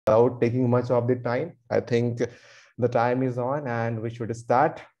without taking much of the time, I think the time is on and we should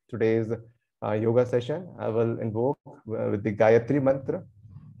start today's yoga session. I will invoke with the Gayatri mantra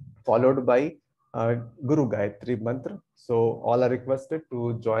followed by Guru Gayatri mantra. So all are requested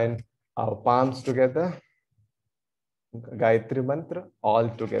to join our palms together. Gayatri mantra all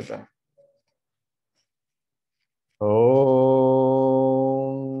together. Om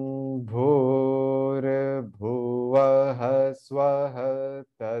Bhur Bhuvah Swah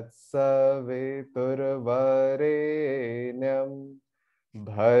Tatsaviturvarenyam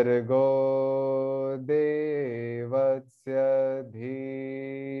Bhargo Devasya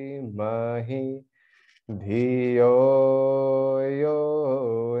Dhimahi Dhiyo Yo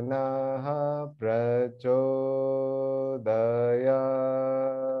Nah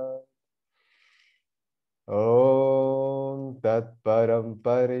Prachodayat. Om Tat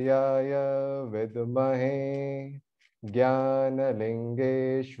Paramparyaya Vidmahe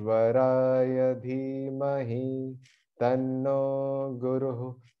Jnanalingeshwaraya Dhimahi Tanno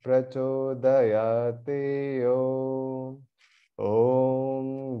Guru Prachodayate. Om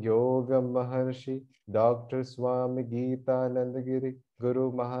Yoga Maharshi Dr. Swami Gitananda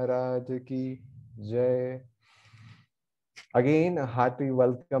Guru Maharaj Ki Jai. Again, a hearty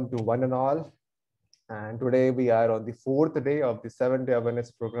welcome to one and all. And today we are on the 4th day of the 7-day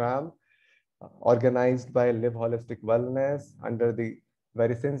awareness program organized by Live Holistic Wellness under the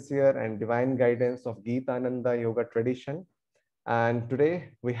very sincere and divine guidance of Gitananda Yoga Tradition. And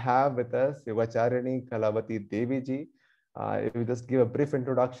today we have with us Yogacharini Kalavathi Devi ji. If you just give a brief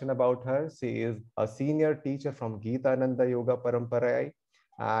introduction about her, she is a senior teacher from Gitananda Yoga Parampara,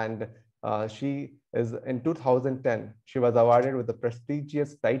 and she is in 2010, she was awarded with the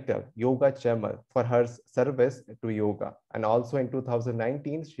prestigious title Yogacharini for her service to yoga. And also in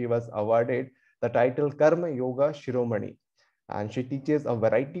 2019, she was awarded the title Karma Yoga Shiromani. And she teaches a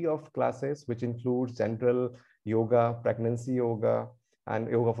variety of classes, which includes general yoga, pregnancy yoga, and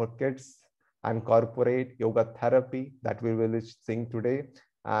yoga for kids, and corporate yoga therapy that we will be seeing today.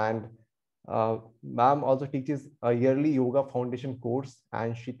 And ma'am also teaches a yearly yoga foundation course,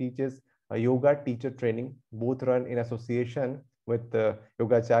 and she teaches a yoga teacher training, both run in association with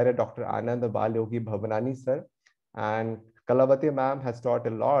Yogacharya Dr. Anand Bal Yogi Bhavanani sir. And Kalavathi ma'am has taught a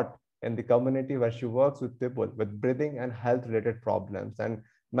lot in the community where she works with people with breathing and health related problems. And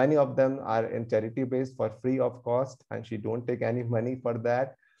many of them are in charity based for free of cost, and she don't take any money for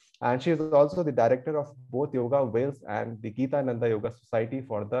that. And she is also the director of both Yoga Wales and the Gitananda Yoga Society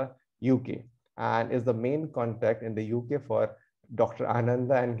for the UK, and is the main contact in the UK for Dr.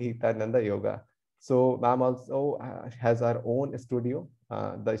 Ananda and Gitananda Yoga. So ma'am also has her own studio.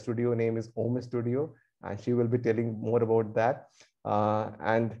 The studio name is Om Studio, and she will be telling more about that.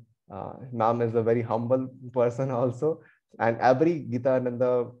 And ma'am is a very humble person also. And every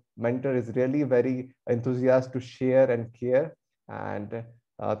Gitananda mentor is really very enthusiastic to share and care. And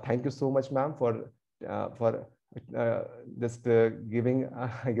thank you so much, ma'am, for just giving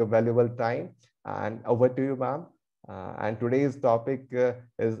your valuable time. And over to you, ma'am. And today's topic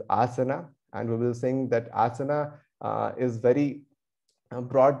is asana, and we will sing that asana is very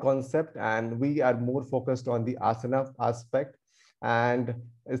broad concept, and we are more focused on the asana aspect. And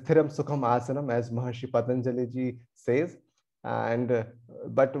Sthiram Sukham Asanam, as Maharshi Patanjali ji says. And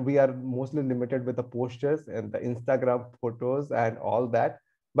but we are mostly limited with the postures and the Instagram photos and all that.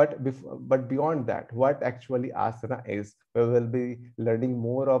 But beyond that, what actually asana is, we will be learning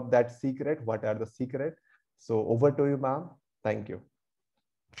more of that secret. What are the secret? So over to you, ma'am. Thank you.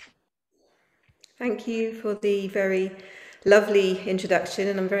 Thank you for the very lovely introduction,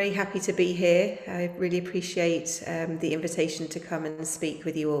 and I'm very happy to be here. I really appreciate the invitation to come and speak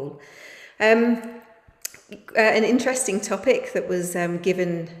with you all. An interesting topic that was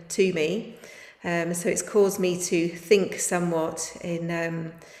given to me, so it's caused me to think somewhat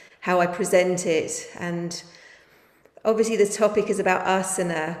in how I present it. And obviously the topic is about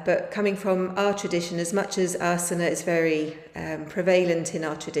asana, but coming from our tradition, as much as asana is very prevalent in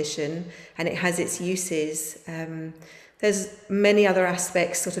our tradition and it has its uses, there's many other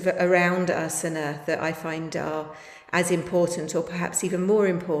aspects sort of around asana that I find are as important or perhaps even more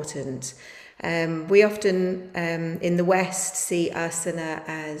important. We often in the West see asana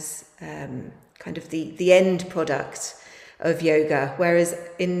as kind of the end product of yoga, whereas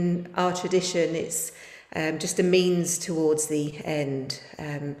in our tradition it's just a means towards the end.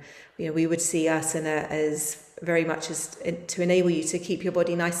 We would see asana as very much as to enable you to keep your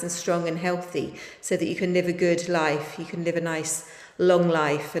body nice and strong and healthy so that you can live a good life, you can live a nice long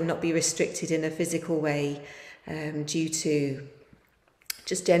life and not be restricted in a physical way due to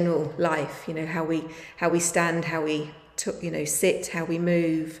just general life, how we stand, how we sit, how we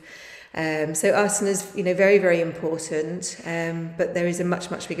move. So asana is, very, very important, but there is a much,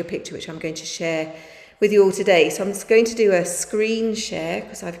 much bigger picture which I'm going to share with you all today. So I'm just going to do a screen share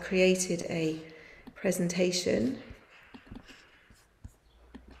because I've created a presentation.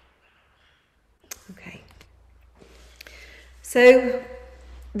 Okay. So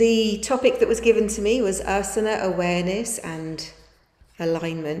the topic that was given to me was asana, awareness and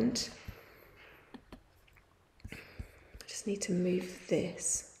alignment. I just need to move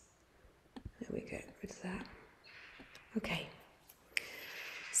this. There we go, rid of that. Okay.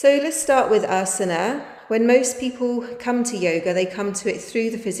 So let's start with asana. When most people come to yoga, they come to it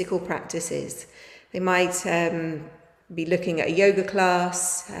through the physical practices. They might be looking at a yoga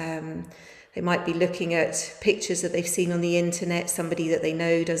class. They might be looking at pictures that they've seen on the internet, somebody that they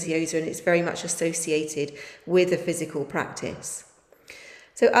know does yoga, and it's very much associated with a physical practice.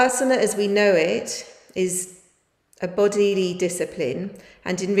 So asana, as we know it, is a bodily discipline,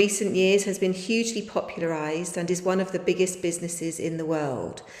 and in recent years has been hugely popularised and is one of the biggest businesses in the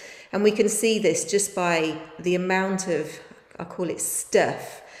world. And we can see this just by the amount of, I call it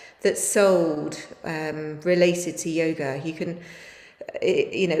stuff, that's sold related to yoga. You can,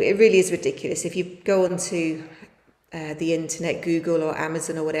 it really is ridiculous. If you go onto the internet, Google or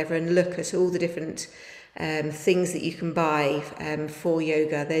Amazon or whatever, and look at all the different things that you can buy for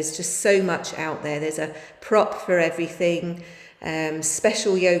yoga, there's just so much out there. There's a prop for everything,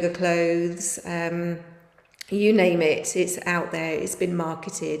 special yoga clothes, you name it, it's out there, it's been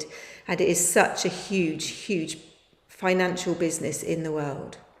marketed, and it is such a huge, huge financial business in the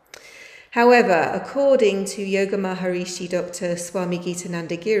world. However, according to Yoga Maharishi Dr. Swami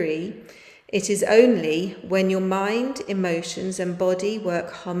Gitananda Giri, it is only when your mind, emotions and body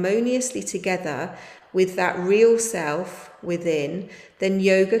work harmoniously together with that real self within, then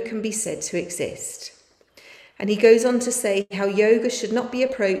yoga can be said to exist. And he goes on to say how yoga should not be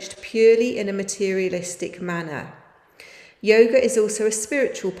approached purely in a materialistic manner. Yoga is also a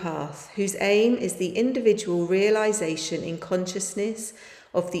spiritual path whose aim is the individual realization in consciousness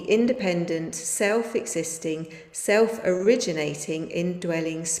of the independent, self-existing, self-originating,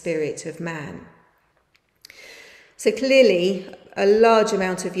 indwelling spirit of man. So clearly, a large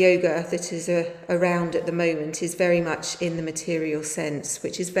amount of yoga that is around at the moment is very much in the material sense,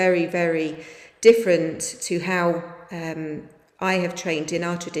 which is very, very different to how I have trained in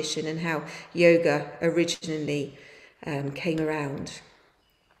our tradition and how yoga originally came around.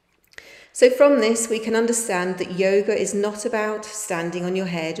 So from this, we can understand that yoga is not about standing on your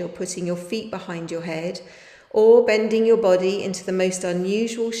head or putting your feet behind your head or bending your body into the most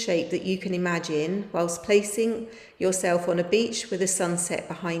unusual shape that you can imagine whilst placing yourself on a beach with a sunset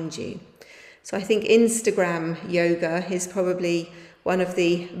behind you. So I think Instagram yoga is probably one of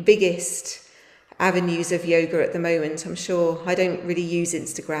the biggest avenues of yoga at the moment. I'm sure I don't really use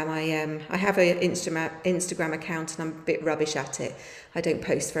Instagram. I have an Instagram account and I'm a bit rubbish at it. I don't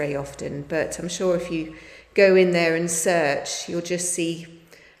post very often, but I'm sure if you go in there and search, you'll just see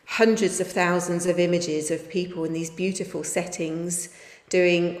hundreds of thousands of images of people in these beautiful settings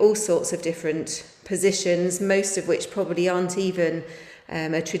doing all sorts of different positions, most of which probably aren't even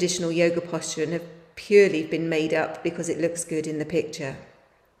a traditional yoga posture and have purely been made up because it looks good in the picture.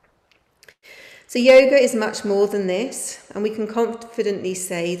 So yoga is much more than this, and we can confidently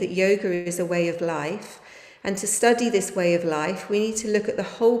say that yoga is a way of life, and to study this way of life we need to look at the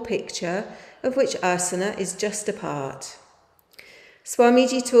whole picture, of which asana is just a part.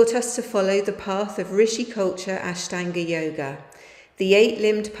 Swamiji taught us to follow the path of Rishi culture Ashtanga Yoga, the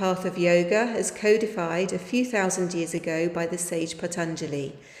 8-limbed path of yoga as codified a few thousand years ago by the sage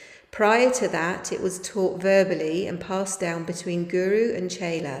Patanjali. Prior to that, it was taught verbally and passed down between guru and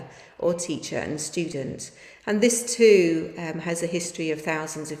chela, or teacher and student. And this too has a history of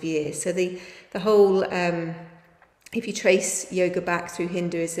thousands of years. So the whole, if you trace yoga back through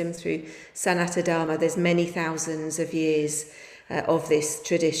Hinduism, through Sanatana Dharma, there's many thousands of years of this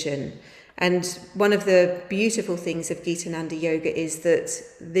tradition. And one of the beautiful things of Gitananda Yoga is that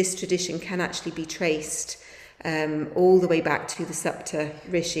this tradition can actually be traced all the way back to the Sapta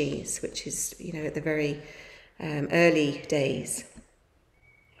Rishis, which is, at the very early days.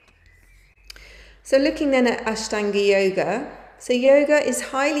 So looking then at Ashtanga Yoga, so yoga is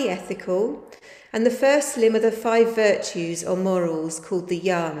highly ethical, and the first limb of the 5 virtues or morals called the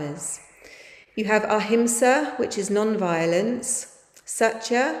yamas. You have ahimsa, which is non-violence,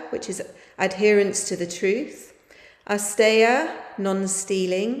 satya, which is adherence to the truth, asteya,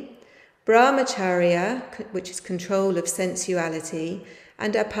 non-stealing, brahmacharya, which is control of sensuality,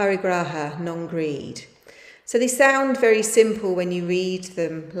 and aparigraha, non-greed. So they sound very simple when you read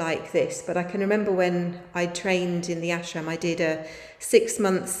them like this, but I can remember when I trained in the ashram, I did a 6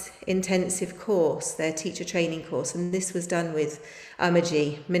 months intensive course, their teacher training course, and this was done with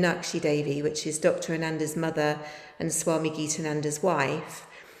Amaji, Meenakshi Devi, which is Dr. Ananda's mother and Swami Gitananda's wife.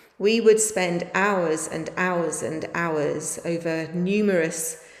 We would spend hours and hours and hours over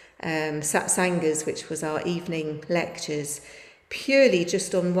numerous satsangas, which was our evening lectures, purely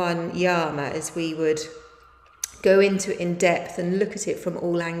just on one yama, as we would go into it in depth and look at it from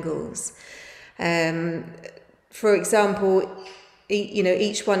all angles. For example,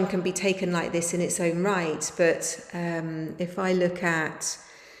 each one can be taken like this in its own right, but if I look at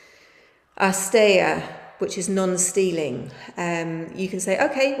Asteya, which is non-stealing, you can say,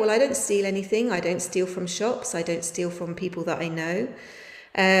 okay, well, I don't steal anything. I don't steal from shops. I don't steal from people that I know.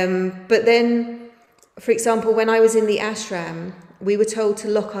 But then, for example, when I was in the ashram, we were told to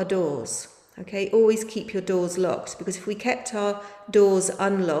lock our doors. Okay, always keep your doors locked, because if we kept our doors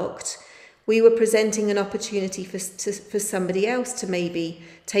unlocked, we were presenting an opportunity for somebody else to maybe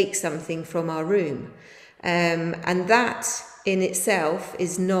take something from our room. And that in itself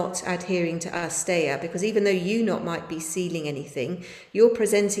is not adhering to Asteya, because even though you might be stealing anything, you're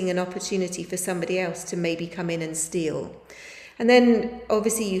presenting an opportunity for somebody else to maybe come in and steal. And then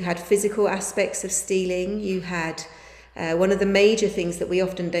obviously you had physical aspects of stealing. You had one of the major things that we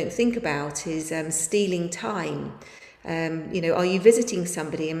often don't think about is stealing time. Are you visiting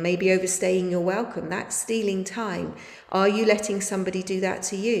somebody and maybe overstaying your welcome? That's stealing time. Are you letting somebody do that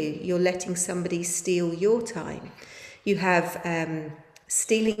to you? You're letting somebody steal your time. You have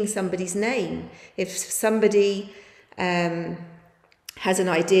stealing somebody's name. If somebody has an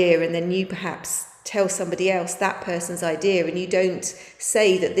idea and then you perhaps tell somebody else that person's idea and you don't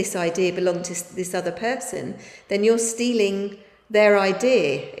say that this idea belonged to this other person, then you're stealing their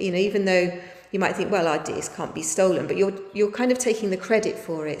idea. Even though you might think, well, ideas can't be stolen, but you're kind of taking the credit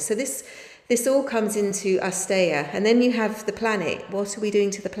for it. So this all comes into Asteya. And then you have the planet. What are we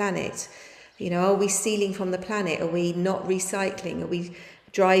doing to the planet? Are we stealing from the planet? Are we not recycling? Are we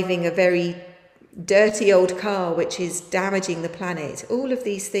driving a very dirty old car which is damaging the planet? All of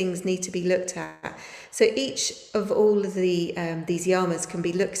these things need to be looked at. So each of all of these yamas can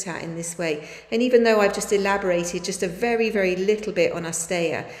be looked at in this way. And even though I've just elaborated just a very, very little bit on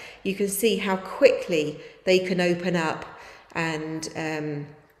Asteya, you can see how quickly they can open up and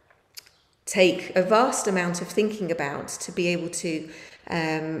take a vast amount of thinking about to be able to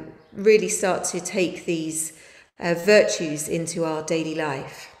really start to take these virtues into our daily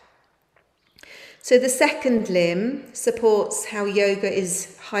life. So the second limb supports how yoga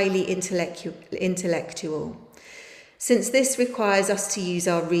is highly intellectual, since this requires us to use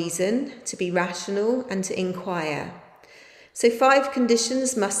our reason, to be rational and to inquire. So 5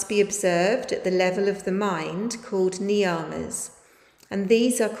 conditions must be observed at the level of the mind, called niyamas. And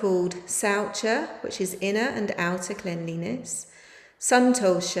these are called saucha, which is inner and outer cleanliness,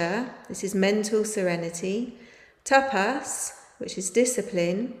 santosha, this is mental serenity, tapas, which is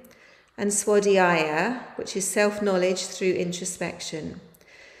discipline, and swadhyaya, which is self-knowledge through introspection.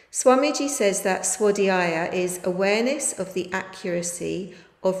 Swamiji says that swadhyaya is awareness of the accuracy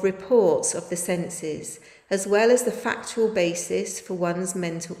of reports of the senses, as well as the factual basis for one's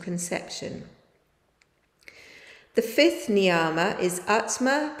mental conception. The 5th niyama is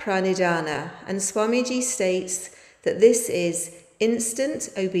Atma Pranidhana, and Swamiji states that this is instant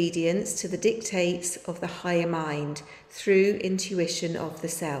obedience to the dictates of the higher mind through intuition of the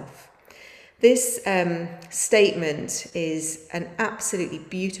self. This statement is an absolutely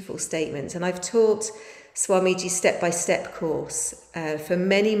beautiful statement, and I've taught Swamiji's step-by-step course for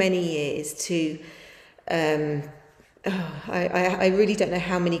many, many years to, I really don't know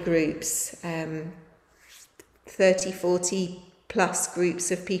how many groups, 30, 40 plus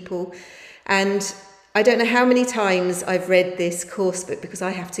groups of people, and I don't know how many times I've read this course book because I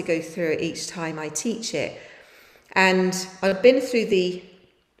have to go through it each time I teach it. And I've been through the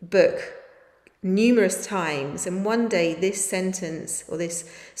book numerous times, and one day this sentence or this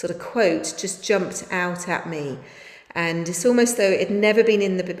sort of quote just jumped out at me, and it's almost though it had never been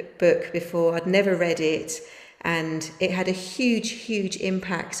in the book before. I'd never read it, and it had a huge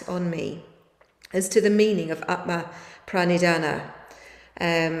impact on me as to the meaning of Atma Pranidhana.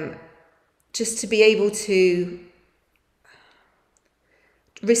 Just to be able to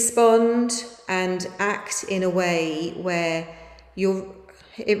respond and act in a way where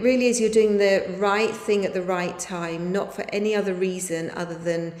it really is you're doing the right thing at the right time, not for any other reason other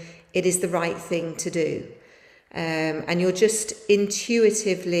than it is the right thing to do. And you're just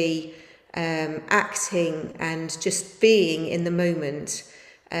intuitively acting and just being in the moment.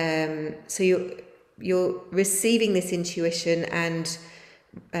 So you're receiving this intuition, and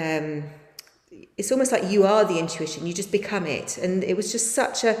it's almost like you are the intuition, you just become it. And it was just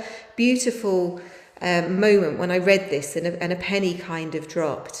such a beautiful moment when I read this, and a penny kind of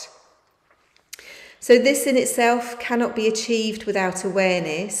dropped. So this in itself cannot be achieved without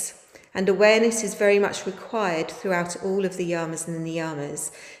awareness, and awareness is very much required throughout all of the yamas and the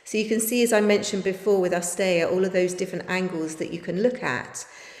niyamas. So you can see, as I mentioned before with Asteya, all of those different angles that you can look at.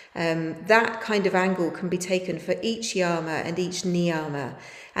 That kind of angle can be taken for each yama and each niyama,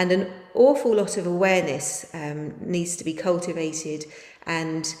 and an awful lot of awareness needs to be cultivated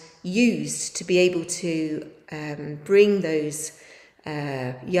and used to be able to bring those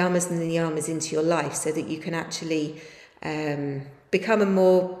yamas and niyamas into your life, so that you can actually become a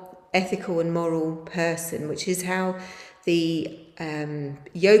more ethical and moral person, which is how the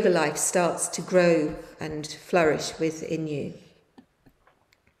yoga life starts to grow and flourish within you.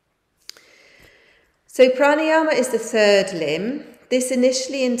 So pranayama is the third limb. This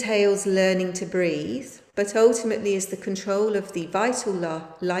initially entails learning to breathe, but ultimately is the control of the vital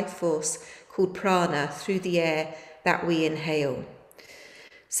life force called prana through the air that we inhale.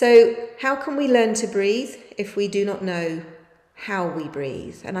 So how can we learn to breathe if we do not know how we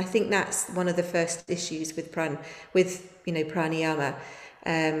breathe? And I think that's one of the first issues with pranayama.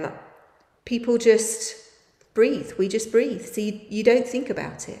 People just breathe. We just breathe. So you don't think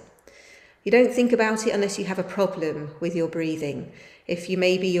about it. You don't think about it unless you have a problem with your breathing. If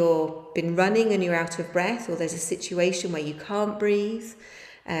you've been running and you're out of breath, or there's a situation where you can't breathe,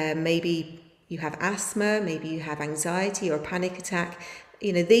 maybe you have asthma, maybe you have anxiety or a panic attack.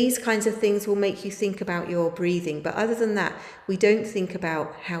 These kinds of things will make you think about your breathing. But other than that, we don't think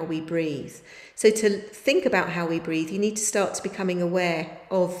about how we breathe. So to think about how we breathe, you need to start to becoming aware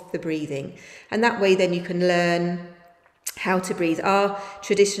of the breathing. And that way then you can learn how to breathe. Our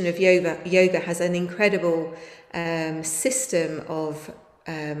tradition of yoga has an incredible system of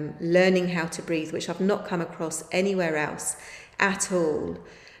learning how to breathe, which I've not come across anywhere else at all.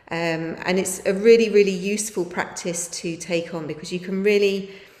 And it's a really, really useful practice to take on, because you can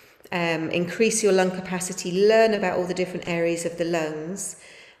really increase your lung capacity, learn about all the different areas of the lungs.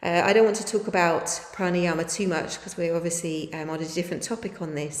 I don't want to talk about pranayama too much, because we're obviously on a different topic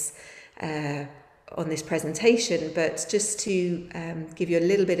on this presentation, but just to give you a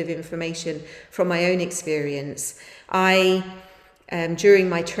little bit of information from my own experience. I, during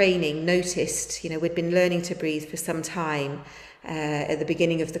my training, noticed, we'd been learning to breathe for some time at the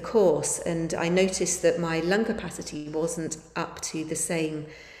beginning of the course, and I noticed that my lung capacity wasn't up to the same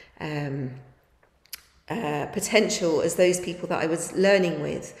potential as those people that I was learning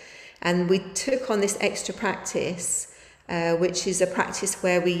with. And we took on this extra practice, which is a practice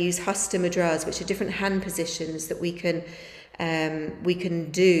where we use hasta mudras, which are different hand positions that we can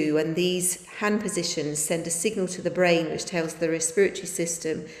do, and these hand positions send a signal to the brain which tells the respiratory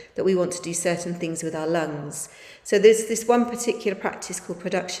system that we want to do certain things with our lungs. So there's this one particular practice called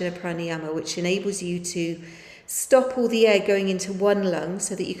pradakshina pranayama, which enables you to stop all the air going into one lung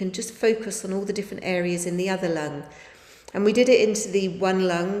so that you can just focus on all the different areas in the other lung. And we did it into the one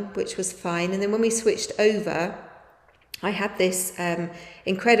lung, which was fine, and then when we switched over, I had this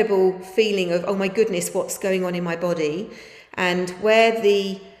incredible feeling of, oh my goodness, what's going on in my body? And where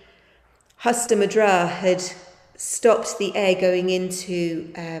the hasta mudra had stopped the air going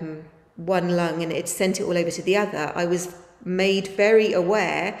into one lung and it sent it all over to the other, I was made very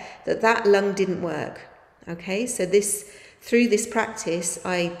aware that that lung didn't work. Okay, so through this practice,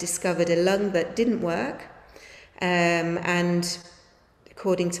 I discovered a lung that didn't work, and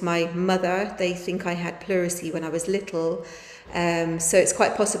according to my mother, they think I had pleurisy when I was little. So it's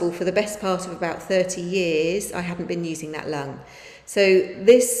quite possible for the best part of about 30 years, I hadn't been using that lung. So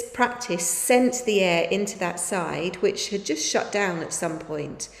this practice sent the air into that side, which had just shut down at some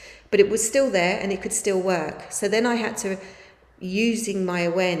point, but it was still there and it could still work. So then I had to, using my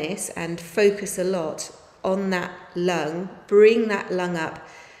awareness and focus a lot on that lung, bring that lung up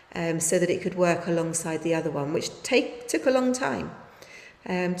so that it could work alongside the other one, which took a long time.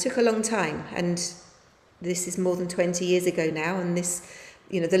 And this is more than 20 years ago now, and this,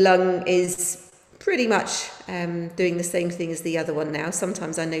 the lung is pretty much doing the same thing as the other one now.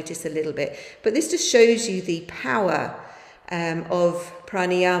 Sometimes I notice a little bit, but this just shows you the power of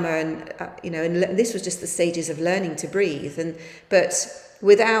pranayama, and this was just the stages of learning to breathe. But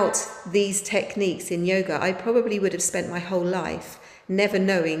without these techniques in yoga, I probably would have spent my whole life never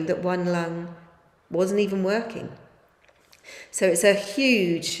knowing that one lung wasn't even working. So it's a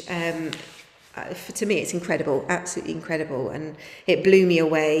huge, to me it's incredible, absolutely incredible, and it blew me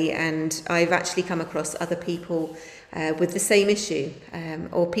away. And I've actually come across other people with the same issue.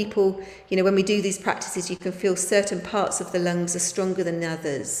 Or people, when we do these practices, you can feel certain parts of the lungs are stronger than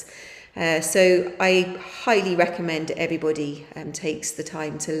others. So I highly recommend everybody takes the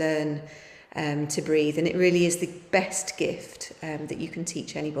time to learn to breathe, and it really is the best gift that you can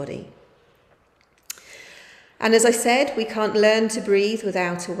teach anybody. And as I said, we can't learn to breathe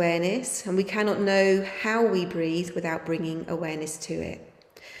without awareness, and we cannot know how we breathe without bringing awareness to it.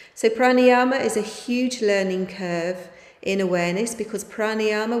 So pranayama is a huge learning curve in awareness, because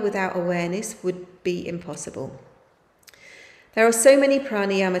pranayama without awareness would be impossible. There are so many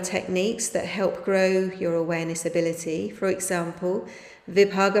pranayama techniques that help grow your awareness ability. For example,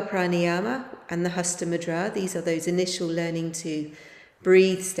 Vibhaga pranayama and the Hasta Mudra. These are those initial learning to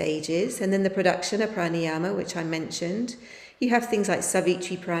breathe stages. And then the Pradakshina pranayama, which I mentioned. You have things like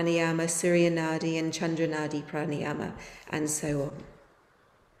Savitri pranayama, Surya Nadi and Chandra Nadi pranayama, and so on.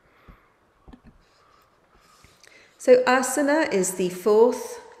 So asana is the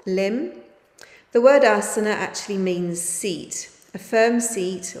fourth limb. The word asana actually means seat, a firm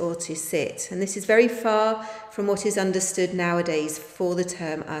seat or to sit. And this is very far from what is understood nowadays for the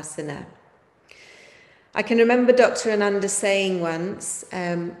term asana. I can remember Dr. Ananda saying once,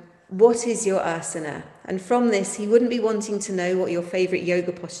 what is your asana? And from this, he wouldn't be wanting to know what your favourite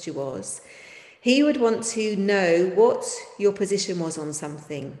yoga posture was. He would want to know what your position was on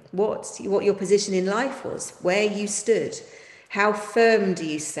something, what your position in life was, where you stood, how firm do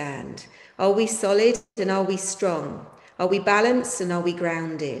you stand? Are we solid and are we strong? Are we balanced and are we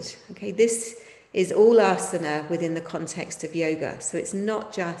grounded? Okay, this is all asana within the context of yoga. So it's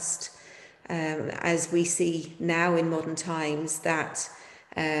not just, as we see now in modern times, that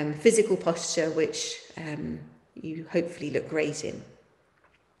physical posture which you hopefully look great in.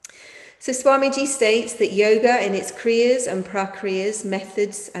 So Swamiji states that yoga in its kriyas and prakriyas,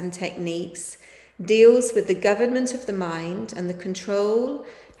 methods and techniques, deals with the government of the mind and the control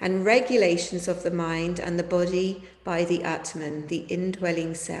and regulations of the mind and the body by the Atman, the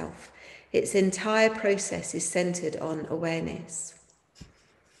indwelling self. Its entire process is centered on awareness.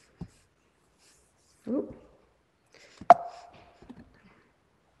 Ooh.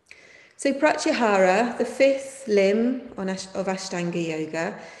 So Pratyahara, the fifth limb of Ashtanga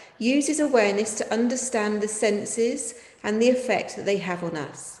Yoga, uses awareness to understand the senses and the effect that they have on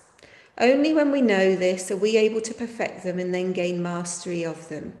us. Only when we know this are we able to perfect them and then gain mastery of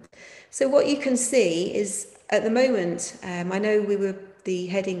them. So what you can see is, at the moment, I know the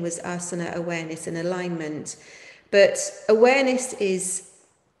heading was asana awareness and alignment, but awareness is,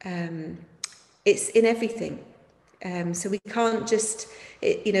 it's in everything. So we can't just,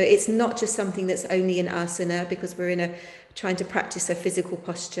 it's not just something that's only in asana because we're trying to practice a physical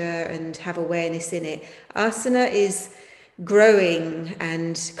posture and have awareness in it. Asana is growing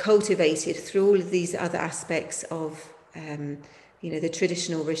and cultivated through all of these other aspects of, the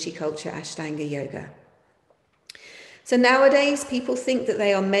traditional Rishi culture, Ashtanga Yoga. So nowadays, people think that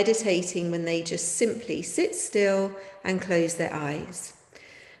they are meditating when they just simply sit still and close their eyes.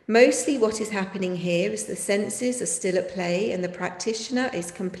 Mostly what is happening here is the senses are still at play and the practitioner is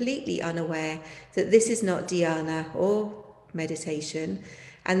completely unaware that this is not dhyana or meditation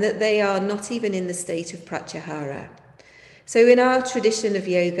and that they are not even in the state of pratyahara. So in our tradition of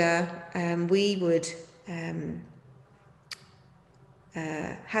yoga, we would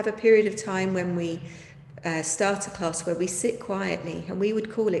have a period of time when we start a class where we sit quietly, and we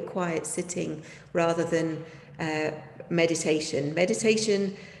would call it quiet sitting rather than meditation.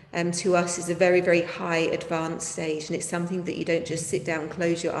 Meditation to us is a very, very high advanced stage, and it's something that you don't just sit down,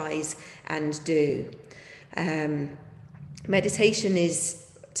 close your eyes and do. Meditation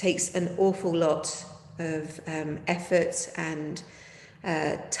takes an awful lot of effort and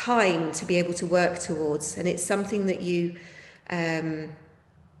time to be able to work towards, and it's something that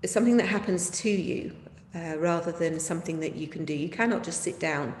it's something that happens to you rather than something that you can do. You cannot just sit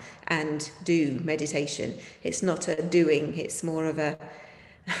down and do meditation. It's not a doing, it's more of a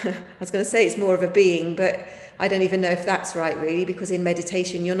I was going to say it's more of a being, but I don't even know if that's right really, because in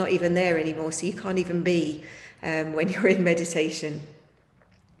meditation you're not even there anymore, so you can't even be when you're in meditation.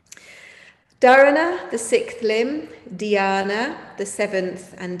 Dharana, the sixth limb, dhyana, the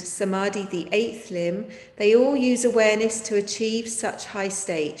seventh, and samadhi, the eighth limb, they all use awareness to achieve such high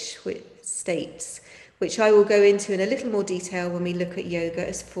states, which I will go into in a little more detail when we look at yoga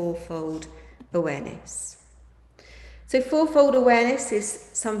as fourfold awareness. So fourfold awareness is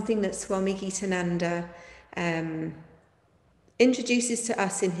something that Swami Gitananda introduces to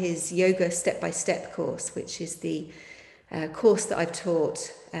us in his yoga step-by-step course, which is the course that I've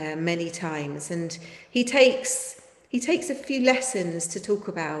taught many times. And he takes he takes a few lessons to talk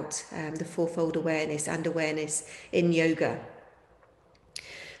about the fourfold awareness and awareness in yoga.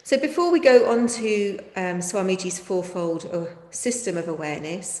 So before we go on to Swamiji's fourfold system of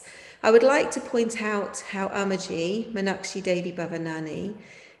awareness, I would like to point out how Amaji, Meenakshi Devi Bhavanani,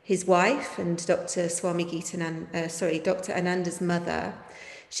 his wife and Dr. Dr. Ananda's mother,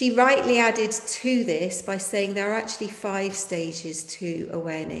 she rightly added to this by saying there are actually 5 stages to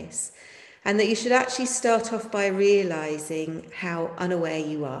awareness, and that you should actually start off by realising how unaware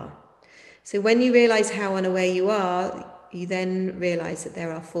you are. So when you realise how unaware you are, you then realise that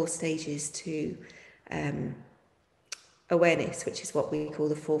there are 4 stages to awareness, which is what we call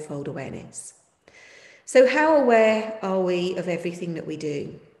the fourfold awareness. So how aware are we of everything that we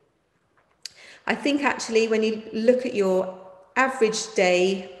do? I think actually when you look at your average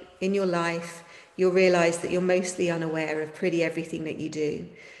day in your life, you'll realise that you're mostly unaware of pretty everything that you do.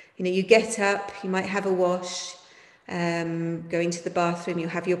 You know, you get up, you might have a wash, go into the bathroom, you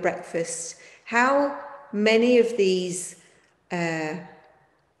have your breakfast. How many of these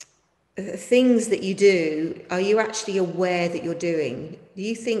things that you do are you actually aware that you're doing? Do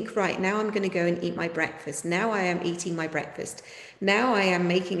you think, right, now I'm going to go and eat my breakfast. Now I am eating my breakfast. Now I am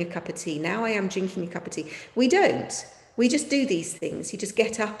making a cup of tea. Now I am drinking a cup of tea. We don't. We just do these things. You just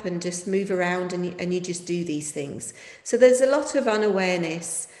get up and just move around and you just do these things. So there's a lot of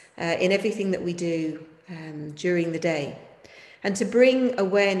unawareness in everything that we do during the day. And to bring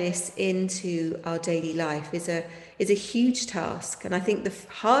awareness into our daily life is a huge task. And I think the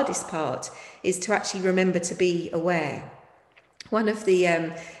hardest part is to actually remember to be aware. One of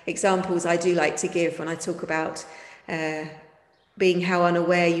the examples I do like to give when I talk about being how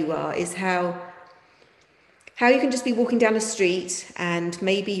unaware you are is how you can just be walking down a street and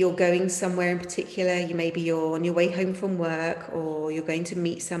maybe you're going somewhere in particular. Maybe you're on your way home from work or you're going to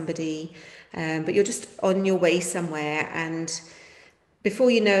meet somebody, but you're just on your way somewhere, and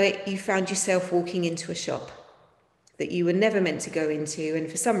before you know it, you found yourself walking into a shop that you were never meant to go into, and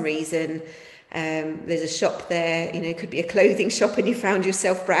for some reason there's a shop there. You know, it could be a clothing shop and you found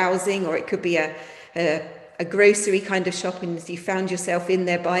yourself browsing, or it could be a grocery kind of shop and you found yourself in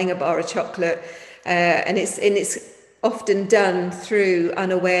there buying a bar of chocolate, and it's often done through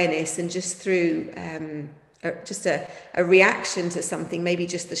unawareness and just through just a reaction to something. Maybe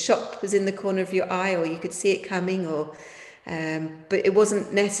just the shop was in the corner of your eye, or you could see it coming, or but it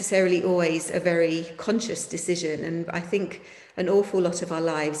wasn't necessarily always a very conscious decision. And I think an awful lot of our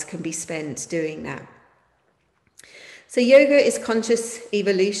lives can be spent doing that. So yoga is conscious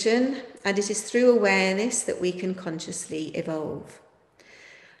evolution, and it is through awareness that we can consciously evolve.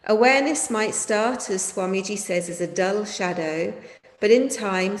 Awareness might start, as Swamiji says, as a dull shadow, but in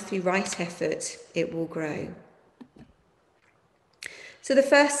time, through right effort, it will grow. So the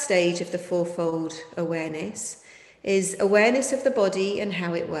first stage of the fourfold awareness is awareness of the body and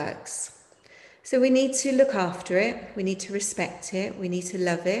how it works. So we need to look after it, we need to respect it, we need to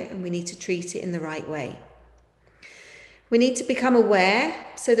love it, and we need to treat it in the right way. We need to become aware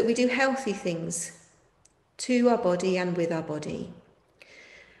so that we do healthy things to our body and with our body.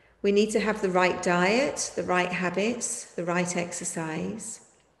 We need to have the right diet, the right habits, the right exercise.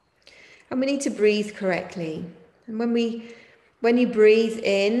 And we need to breathe correctly. And when you breathe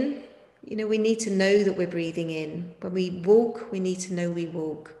in, you know, we need to know that we're breathing in. When we walk, we need to know we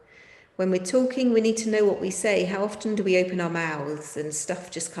walk. When we're talking, we need to know what we say. How often do we open our mouths and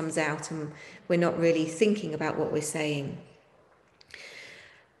stuff just comes out and we're not really thinking about what we're saying?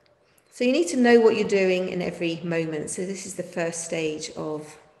 So you need to know what you're doing in every moment. So this is the first stage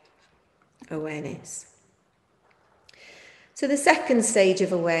of awareness. So the second stage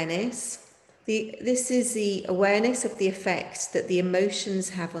of awareness, this is the awareness of the effect that the emotions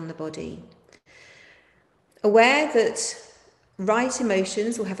have on the body. Aware that right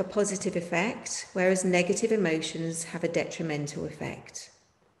emotions will have a positive effect, whereas negative emotions have a detrimental effect.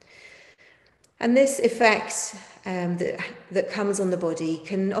 And this effect that comes on the body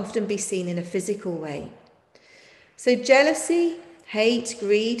can often be seen in a physical way. So jealousy, hate,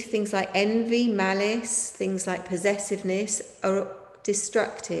 greed, things like envy, malice, things like possessiveness are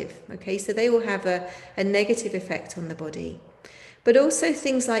destructive. Okay, so they will have a negative effect on the body. But also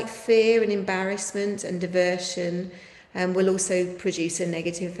things like fear and embarrassment and diversion will also produce a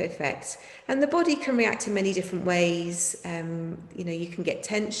negative effect. And the body can react in many different ways. You know, you can get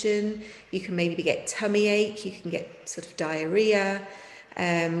tension, you can maybe get tummy ache, you can get sort of diarrhea,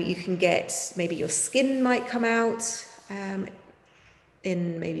 you can get, maybe your skin might come out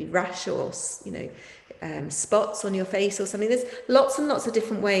in maybe rash or, you know, spots on your face or something. There's lots and lots of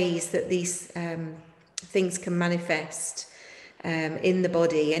different ways that these things can manifest. in the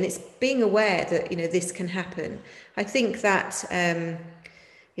body, and it's being aware that this can happen. I think that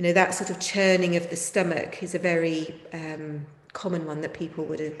that sort of churning of the stomach is a very common one that people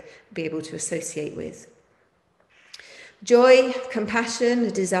would be able to associate with. Joy, compassion,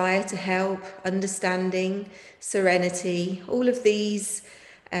 a desire to help, understanding, serenity, all of these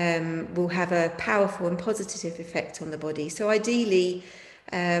will have a powerful and positive effect on the body. So ideally,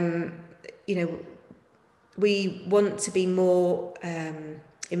 we want to be more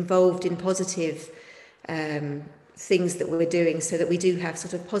involved in positive things that we're doing, so that we do have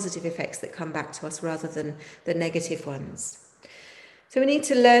sort of positive effects that come back to us rather than the negative ones. So we need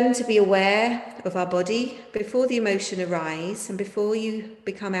to learn to be aware of our body before the emotion arises and before you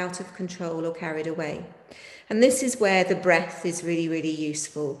become out of control or carried away. And this is where the breath is really, really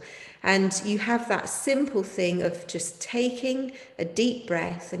useful. And you have that simple thing of just taking a deep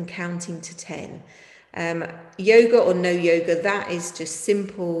breath and counting to 10. Yoga or no yoga, that is just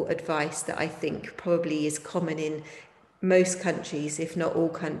simple advice that I think probably is common in most countries, if not all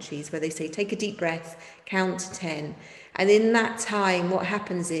countries, where they say take a deep breath, count to 10. And in that time, what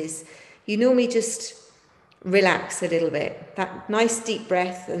happens is you normally just relax a little bit. That nice deep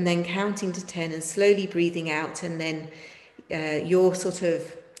breath and then counting to 10 and slowly breathing out, and then your sort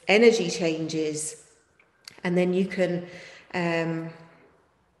of energy changes, and then you can,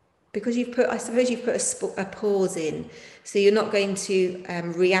 because you've put a pause in, so you're not going to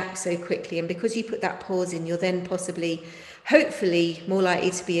react so quickly, and because you put that pause in, you're then hopefully more likely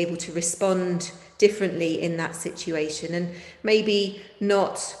to be able to respond differently in that situation, and maybe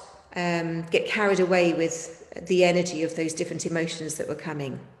not get carried away with the energy of those different emotions that were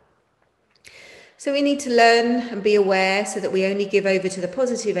coming. So we need to learn and be aware so that we only give over to the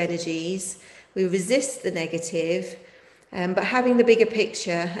positive energies, we resist the negative, but having the bigger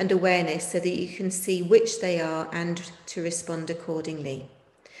picture and awareness so that you can see which they are and to respond accordingly.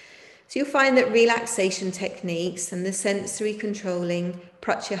 So you'll find that relaxation techniques and the sensory controlling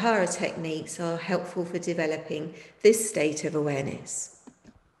pratyahara techniques are helpful for developing this state of awareness.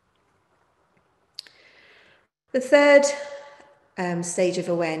 The third stage of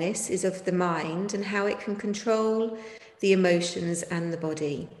awareness is of the mind and how it can control the emotions and the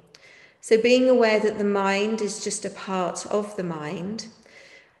body. So being aware that the mind is just a part of the mind.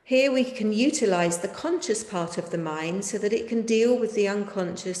 Here we can utilize the conscious part of the mind so that it can deal with the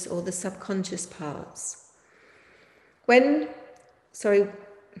unconscious or the subconscious parts. When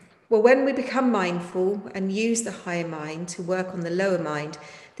we become mindful and use the higher mind to work on the lower mind,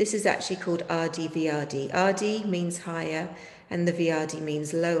 this is actually called Adi Vyadi. Adi means higher and the Vyadi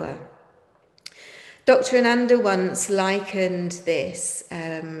means lower. Dr. Ananda once likened this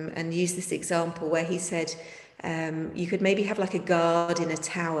and used this example where he said you could maybe have like a guard in a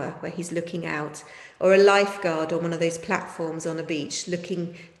tower where he's looking out, or a lifeguard on one of those platforms on a beach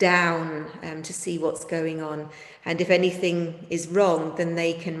looking down to see what's going on. And if anything is wrong, then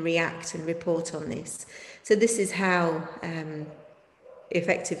they can react and report on this. So this is how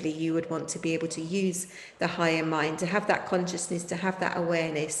effectively you would want to be able to use the higher mind, to have that consciousness, to have that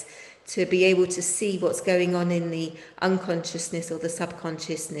awareness, to be able to see what's going on in the unconsciousness or the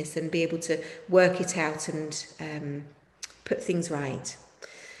subconsciousness and be able to work it out and put things right.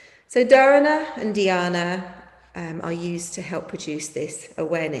 So dharana and dhyana are used to help produce this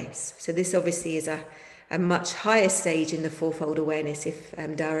awareness. So this obviously is a much higher stage in the fourfold awareness if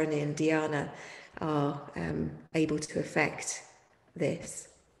dharana and dhyana are able to affect this.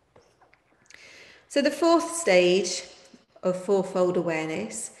 So the fourth stage of fourfold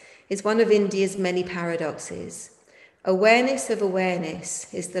awareness is one of India's many paradoxes. Awareness of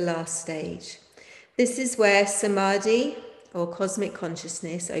awareness is the last stage. This is where samadhi, or cosmic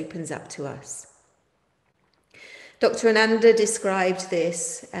consciousness, opens up to us. Dr. Ananda described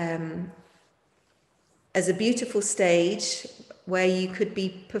this as a beautiful stage where you could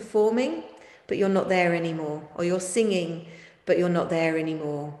be performing, but you're not there anymore, or you're singing, but you're not there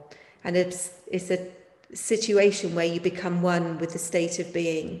anymore. And it's a situation where you become one with the state of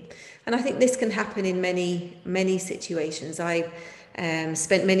being. And I think this can happen in many, many situations. I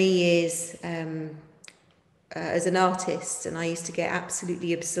spent many years as an artist, and I used to get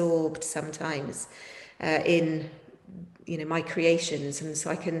absolutely absorbed sometimes in my creations. And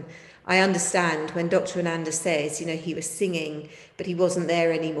so I understand when Dr. Ananda says, he was singing, but he wasn't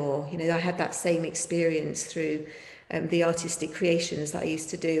there anymore. I had that same experience through the artistic creations that I used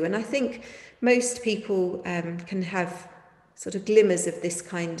to do. And I think most people can have sort of glimmers of this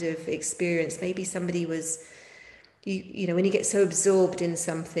kind of experience. Maybe somebody was, when you get so absorbed in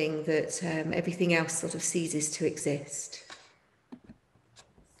something that everything else sort of ceases to exist.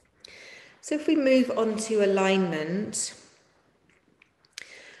 So if we move on to alignment,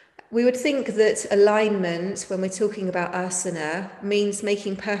 we would think that alignment, when we're talking about asana, means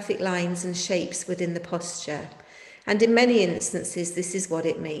making perfect lines and shapes within the posture. And in many instances, this is what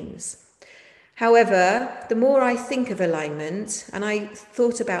it means. However, the more I think of alignment, and I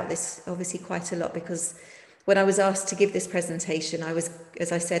thought about this obviously quite a lot, because when I was asked to give this presentation, I was,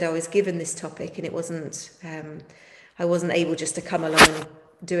 as I said, I was given this topic, and it wasn't, I wasn't able just to come along and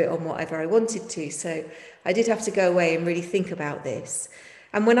do it on whatever I wanted to. So I did have to go away and really think about this.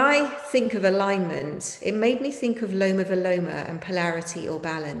 And when I think of alignment, it made me think of loma viloma and polarity or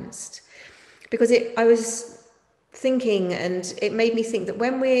balanced, because I was thinking, and it made me think that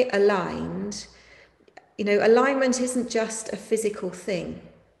when we're aligned, you know, alignment isn't just a physical thing.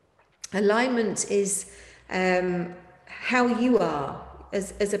 Alignment is how you are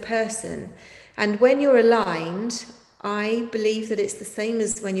as a person. And when you're aligned, I believe that it's the same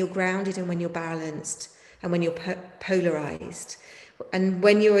as when you're grounded and when you're balanced and when you're polarized. And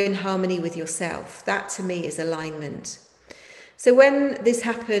when you're in harmony with yourself, that to me is alignment. So when this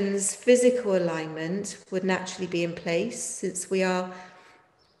happens, physical alignment would naturally be in place, since we are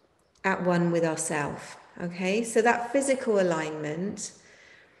at one with ourselves. Okay, so that physical alignment,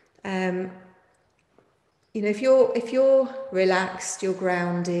 you know, if you're relaxed, you're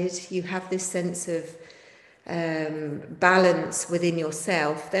grounded, you have this sense of balance within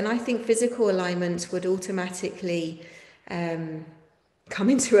yourself, then I think physical alignment would automatically come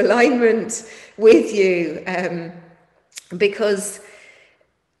into alignment with you, because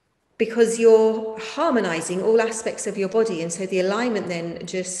you're harmonizing all aspects of your body, and so the alignment then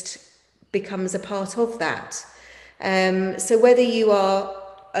just becomes a part of that. So whether you are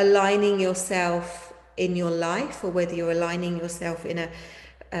aligning yourself in your life, or whether you're aligning yourself in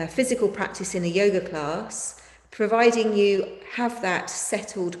a physical practice in a yoga class, providing you have that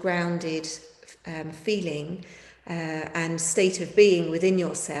settled, grounded feeling and state of being within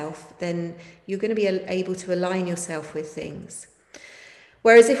yourself, then you're going to be able to align yourself with things.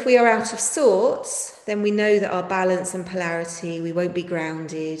 Whereas if we are out of sorts, then we know that our balance and polarity, we won't be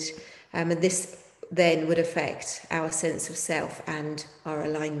grounded, and this then would affect our sense of self and our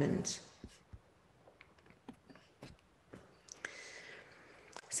alignment.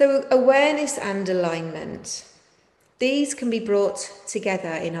 So awareness and alignment, these can be brought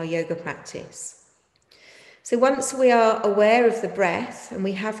together in our yoga practice. So once we are aware of the breath and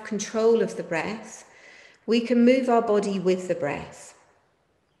we have control of the breath, we can move our body with the breath.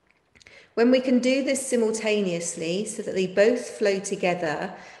 When we can do this simultaneously so that they both flow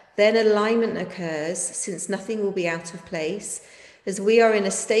together, then alignment occurs, since nothing will be out of place, as we are in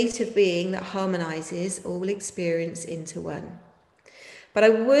a state of being that harmonizes all experience into one. But I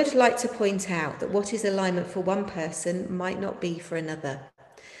would like to point out that what is alignment for one person might not be for another.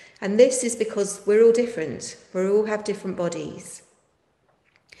 And this is because we're all different. We all have different bodies.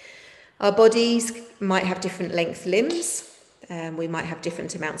 Our bodies might have different length limbs. We might have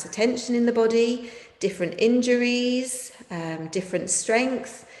different amounts of tension in the body, different injuries, different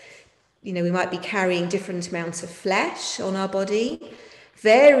strength. You know, we might be carrying different amounts of flesh on our body,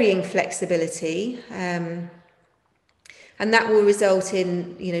 varying flexibility, and that will result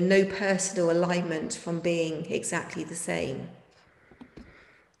in, you know, no personal alignment from being exactly the same.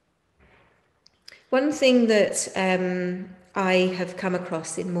 One thing that I have come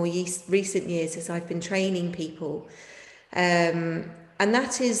across in more recent years as I've been training people, and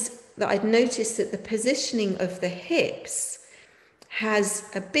that is that I've noticed that the positioning of the hips has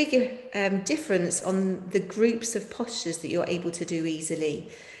a big difference on the groups of postures that you're able to do easily.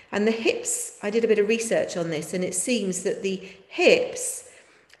 And the hips, I did a bit of research on this, and it seems that the hips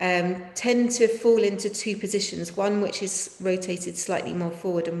tend to fall into two positions, one which is rotated slightly more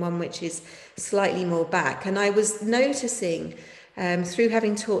forward and one which is slightly more back. And I was noticing through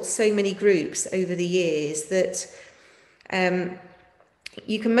having taught so many groups over the years that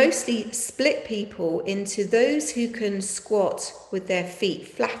you can mostly split people into those who can squat with their feet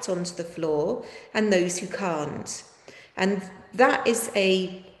flat onto the floor and those who can't. And that is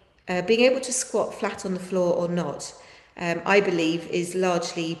being able to squat flat on the floor or not, I believe, is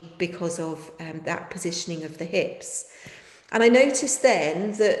largely because of that positioning of the hips. And I noticed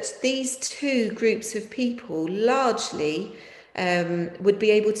then that these two groups of people largely would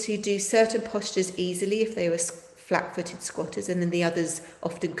be able to do certain postures easily if they were flat-footed squatters, and then the others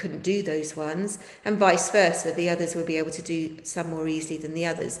often couldn't do those ones, and vice versa. The others would be able to do some more easily than the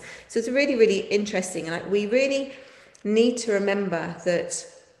others. So it's really, really interesting, and we really need to remember that,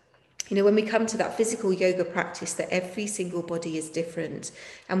 you know, when we come to that physical yoga practice, that every single body is different,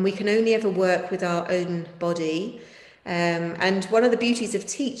 and we can only ever work with our own body. And one of the beauties of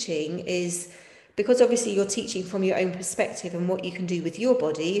teaching is because obviously you're teaching from your own perspective and what you can do with your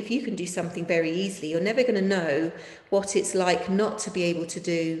body. If you can do something very easily, you're never going to know what it's like not to be able to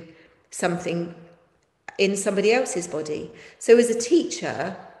do something in somebody else's body. So as a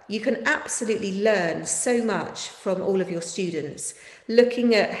teacher, you can absolutely learn so much from all of your students,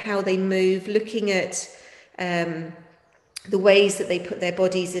 looking at how they move, looking at the ways that they put their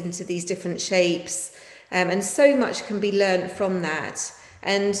bodies into these different shapes, and so much can be learned from that.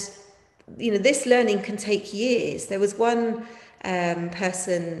 And this learning can take years. There was one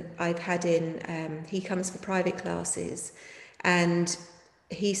person I've had in, he comes for private classes, and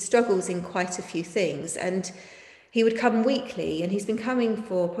he struggles in quite a few things, and he would come weekly, and he's been coming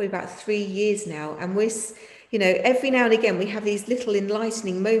for probably about 3 years now, and we're, every now and again we have these little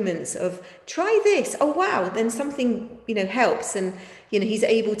enlightening moments of, try this, oh wow, then something helps, and he's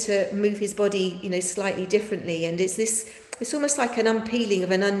able to move his body slightly differently. And it's almost like an unpeeling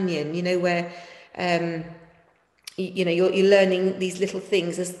of an onion, where you're learning these little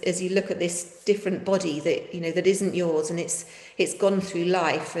things as you look at this different body that that isn't yours, and it's gone through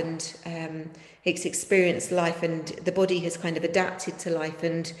life, and it's experienced life, and the body has kind of adapted to life.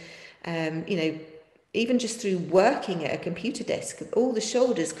 And even just through working at a computer desk, all the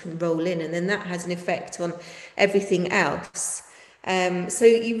shoulders can roll in, and then that has an effect on everything else. So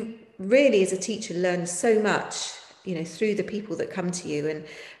you really, as a teacher, learn so much through the people that come to you.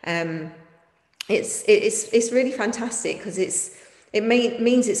 And it's really fantastic, because it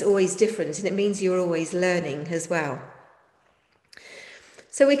means it's always different, and it means you're always learning as well.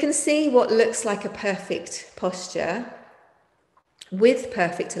 So we can see what looks like a perfect posture with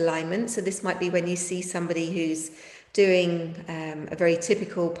perfect alignment. So this might be when you see somebody who's doing a very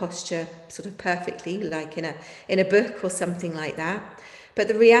typical posture sort of perfectly, like in a book or something like that. But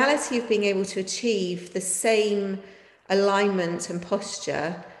the reality of being able to achieve the same alignment and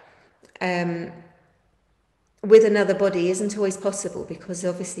posture with another body isn't always possible, because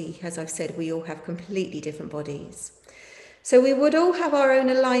obviously, as I've said, we all have completely different bodies. So we would all have our own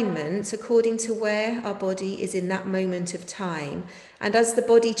alignment according to where our body is in that moment of time. And as the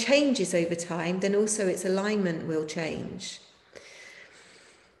body changes over time, then also its alignment will change.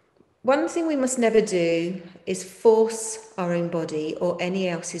 One thing we must never do is force our own body or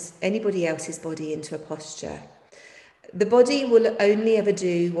anybody else's body into a posture. The body will only ever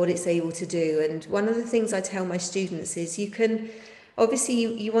do what it's able to do. And one of the things I tell my students is you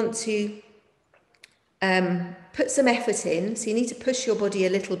want to put some effort in, so you need to push your body a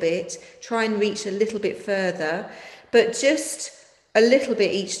little bit, try and reach a little bit further, but just a little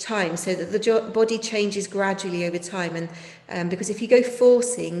bit each time, so that the body changes gradually over time. And because if you go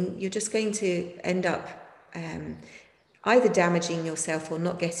forcing, you're just going to end up either damaging yourself or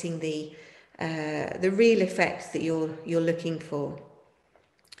not getting the real effect that you're looking for.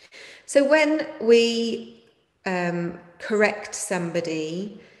 So when we correct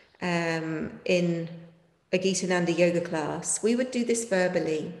somebody in a Gitananda yoga class, we would do this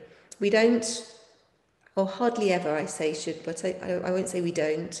verbally. We don't, or hardly ever I say should, but I won't say we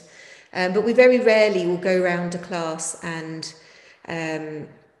don't, but we very rarely will go around a class and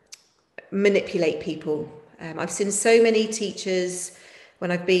manipulate people. I've seen so many teachers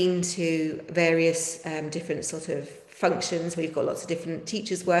when I've been to various different sort of functions where you've got lots of different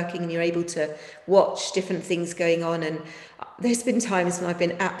teachers working, and you're able to watch different things going on. And there's been times when I've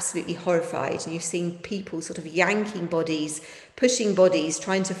been absolutely horrified, and you've seen people sort of yanking bodies, pushing bodies,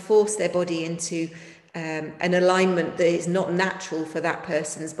 trying to force their body into an alignment that is not natural for that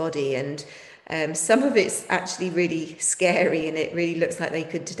person's body. And some of it's actually really scary, and it really looks like they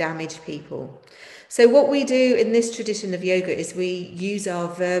could damage people. So what we do in this tradition of yoga is we use our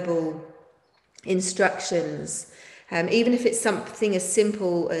verbal instructions, even if it's something as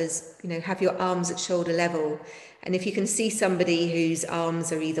simple as, have your arms at shoulder level. And if you can see somebody whose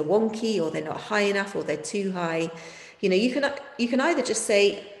arms are either wonky, or they're not high enough, or they're too high, you can either just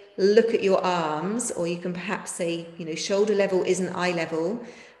say, look at your arms, or you can perhaps say, shoulder level isn't eye level,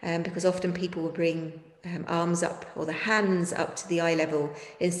 because often people will bring arms up, or the hands up to the eye level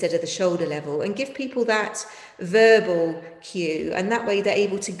instead of the shoulder level, and give people that verbal cue, and that way they're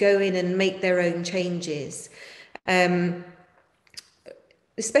able to go in and make their own changes.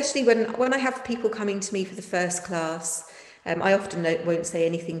 Especially when I have people coming to me for the first class, I often won't say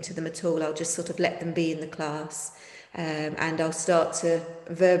anything to them at all. I'll just sort of let them be in the class, and I'll start to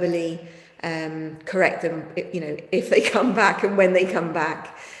verbally correct them, if they come back and when they come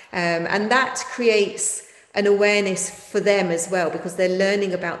back. And that creates an awareness for them as well, because they're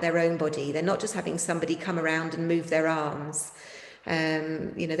learning about their own body. They're not just having somebody come around and move their arms.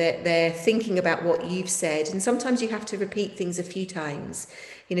 You know, they're thinking about what you've said, and sometimes you have to repeat things a few times.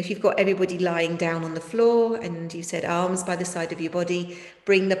 You know, if you've got everybody lying down on the floor and you said arms by the side of your body,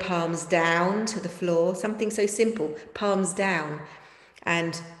 bring the palms down to the floor, something so simple, palms down,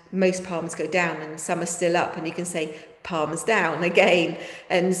 and most palms go down and some are still up, and you can say palms down again,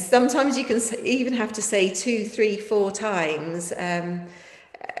 and sometimes you can even have to say 2, 3, 4 times,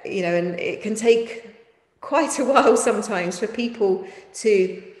 you know, and it can take quite a while sometimes for people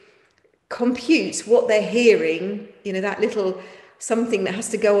to compute what they're hearing, you know, that little something that has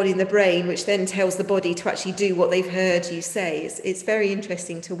to go on in the brain, which then tells the body to actually do what they've heard you say. It's very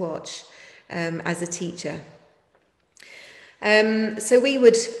interesting to watch as a teacher. So we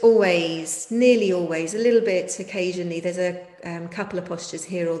would always, nearly always, a little bit occasionally, there's a couple of postures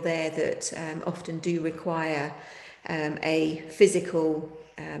here or there that often do require a physical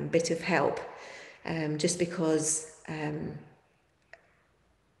bit of help, just because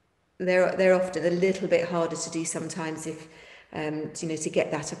they're often a little bit harder to do sometimes if you know, to get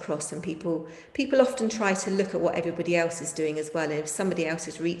that across, and people often try to look at what everybody else is doing as well, and if somebody else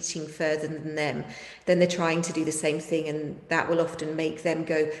is reaching further than them, then they're trying to do the same thing, and that will often make them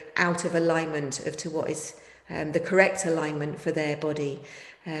go out of alignment of to what is the correct alignment for their body.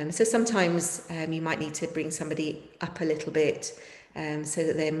 So sometimes you might need to bring somebody up a little bit so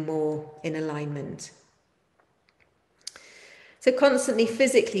that they're more in alignment. So constantly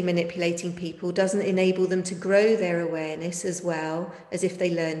physically manipulating people doesn't enable them to grow their awareness as well as if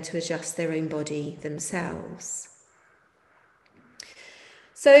they learn to adjust their own body themselves.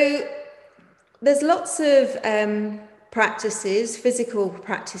 So there's lots of practices, physical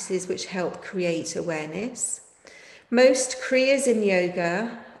practices, which help create awareness. Most kriyas in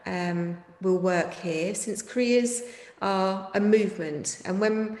yoga will work here, since kriyas are a movement, and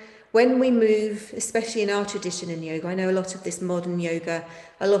when we move, especially in our tradition in yoga, I know a lot of this modern yoga,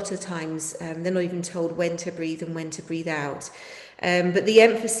 a lot of times they're not even told when to breathe and when to breathe out. But the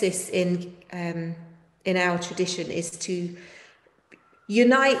emphasis in our tradition is to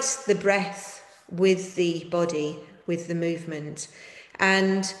unite the breath with the body, with the movement.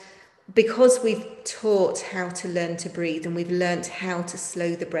 And because we've taught how to learn to breathe, and we've learnt how to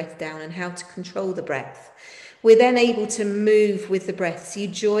slow the breath down and how to control the breath, we're then able to move with the breath. So you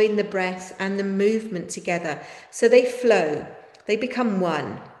join the breath and the movement together. So they flow, they become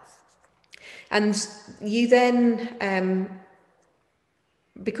one. And you then,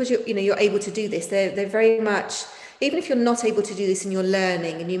 because you're able to do this, they're very much, even if you're not able to do this and you're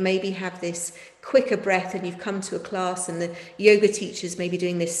learning, and you maybe have this quicker breath and you've come to a class and the yoga teacher's maybe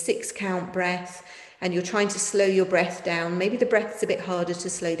doing this 6-count breath, and you're trying to slow your breath down. Maybe the breath's a bit harder to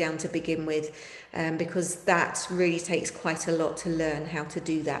slow down to begin with, because that really takes quite a lot to learn how to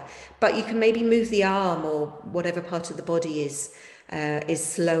do that. But you can maybe move the arm or whatever part of the body is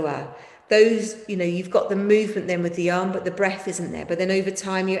slower. Those, you've got the movement then with the arm, but the breath isn't there. But then over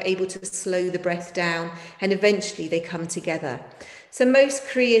time, you're able to slow the breath down, and eventually they come together. So most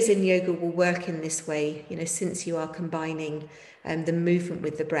kriyas in yoga will work in this way, since you are combining the movement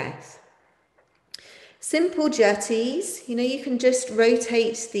with the breath. Simple jatis, you can just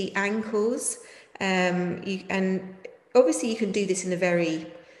rotate the ankles, and obviously you can do this in a very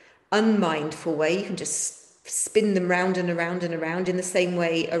unmindful way. You can just spin them round and around and around in the same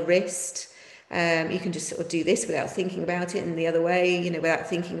way a wrist. You can just sort of do this without thinking about it, and the other way, without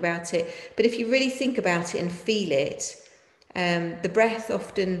thinking about it. But if you really think about it and feel it, the breath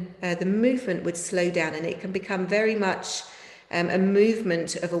often, the movement would slow down, and it can become very much a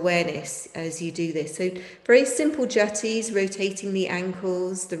movement of awareness as you do this. So very simple jatis, rotating the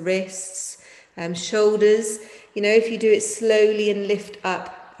ankles, the wrists, shoulders. If you do it slowly and lift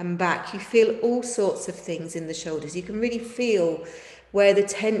up and back, you feel all sorts of things in the shoulders. You can really feel where the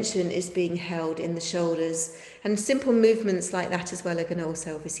tension is being held in the shoulders. And simple movements like that as well are going to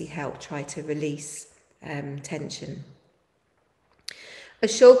also obviously help try to release tension.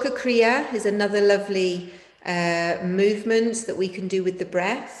 Ashoka Kriya is another lovely movement that we can do with the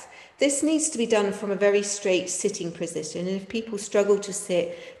breath. This needs to be done from a very straight sitting position, and if people struggle to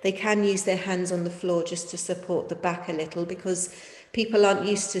sit, they can use their hands on the floor just to support the back a little, because people aren't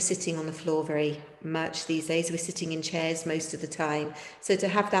used to sitting on the floor very much these days. We're sitting in chairs most of the time. So to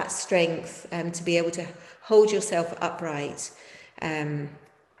have that strength, to be able to hold yourself upright,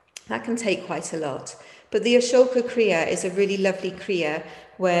 that can take quite a lot. But the Ashoka Kriya is a really lovely Kriya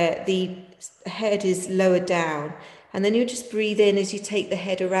where the head is lowered down, and then you just breathe in as you take the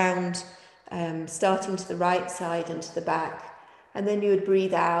head around, starting to the right side and to the back, and then you would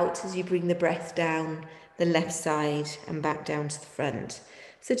breathe out as you bring the breath down the left side and back down to the front.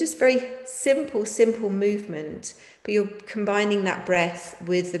 So just very simple movement, but you're combining that breath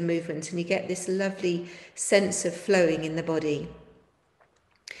with the movement, and you get this lovely sense of flowing in the body.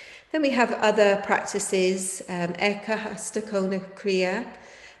 Then we have other practices, Eka Hastakona Kriya.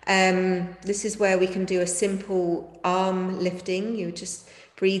 This is where we can do a simple arm lifting. You just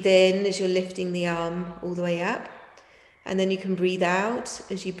breathe in as you're lifting the arm all the way up. And then you can breathe out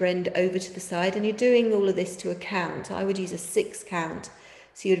as you bend over to the side. And you're doing all of this to a count. I would use a 6 count.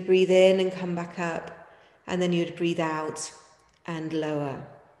 So you'd breathe in and come back up. And then you'd breathe out and lower.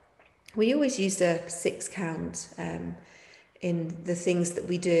 We always use a 6 count in the things that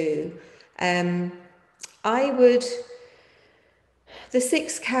we do. The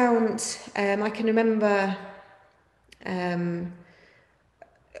 6 count, I can remember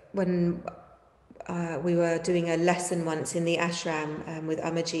when we were doing a lesson once in the ashram with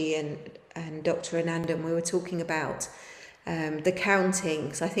Amaji and Dr. Ananda, and we were talking about the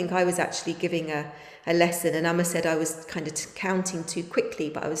counting. So I think I was actually giving a lesson, and Amma said I was kind of counting too quickly,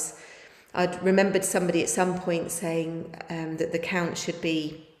 but I'd remembered somebody at some point saying that the count should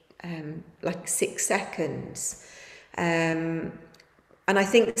be like 6 seconds. And I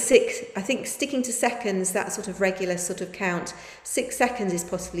think sticking to seconds, that sort of regular sort of count, 6 seconds is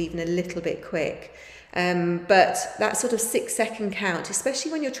possibly even a little bit quick. But that sort of 6 second count,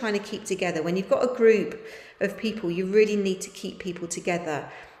 especially when you're trying to keep together, when you've got a group of people, you really need to keep people together.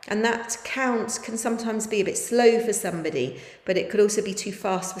 And that count can sometimes be a bit slow for somebody, but it could also be too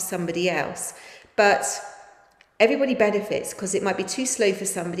fast for somebody else. But everybody benefits, because it might be too slow for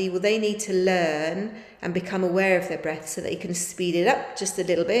somebody. Well, they need to learn and become aware of their breath so they can speed it up just a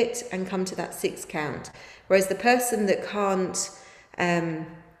little bit and come to that 6 count. Whereas the person that can't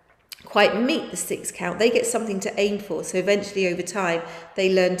quite meet the 6 count, they get something to aim for. So eventually over time,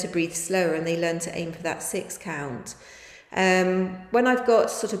 they learn to breathe slower and they learn to aim for that 6 count. When I've got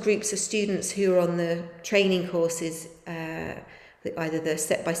sort of groups of students who are on the training courses, either the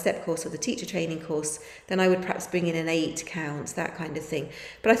step-by-step course or the teacher training course, then I would perhaps bring in an 8 count, that kind of thing.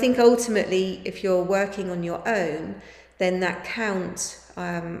 But I think ultimately, if you're working on your own, then that count,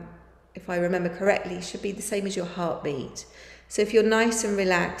 if I remember correctly, should be the same as your heartbeat. So if you're nice and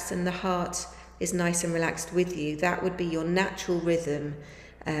relaxed and the heart is nice and relaxed with you, that would be your natural rhythm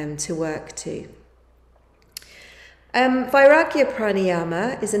to work to. Vairagya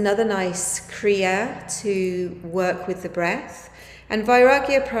pranayama is another nice kriya to work with the breath. And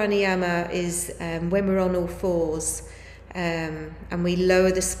Vairagya pranayama is when we're on all fours and we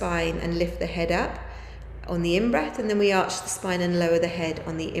lower the spine and lift the head up on the in-breath, and then we arch the spine and lower the head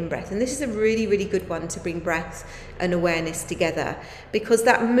on the in-breath. And this is a really, really good one to bring breath and awareness together, because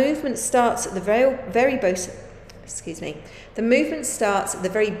that movement starts at the very base. The movement starts at the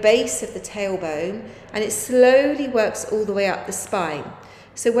very base of the tailbone, and it slowly works all the way up the spine.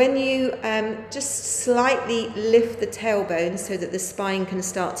 So when you just slightly lift the tailbone so that the spine can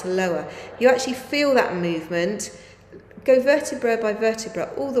start to lower, you actually feel that movement go vertebra by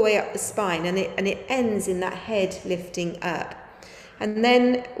vertebra all the way up the spine, and it ends in that head lifting up. And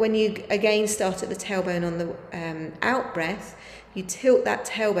then when you again start at the tailbone on the out breath, you tilt that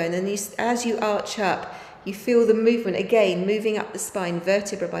tailbone, and as you arch up, you feel the movement again moving up the spine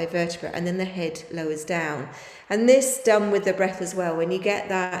vertebra by vertebra, and then the head lowers down. And this done with the breath as well. When you get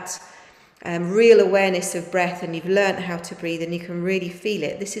that real awareness of breath and you've learnt how to breathe and you can really feel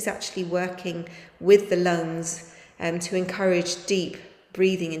it, this is actually working with the lungs to encourage deep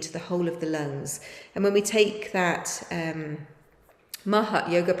breathing into the whole of the lungs. And when we take that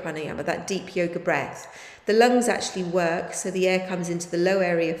Mahat Yoga Pranayama, that deep yoga breath, the lungs actually work, so the air comes into the low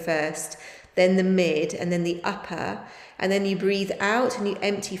area first, then the mid, and then the upper, and then you breathe out and you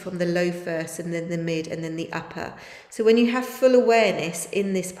empty from the low first, and then the mid, and then the upper. So when you have full awareness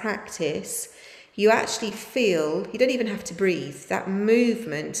in this practice, you actually feel, you don't even have to breathe, that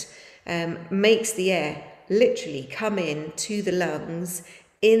movement makes the air literally come in to the lungs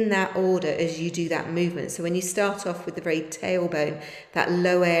in that order as you do that movement. So when you start off with the very tailbone, that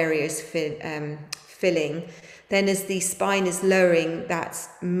low area is filling. Then as the spine is lowering, that's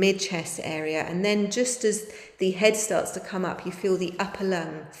mid-chest area. And then just as the head starts to come up, you feel the upper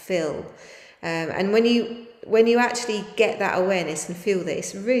lung fill. And when you actually get that awareness and feel that,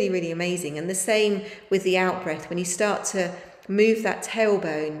 it's really, really amazing. And the same with the out-breath. When you start to move that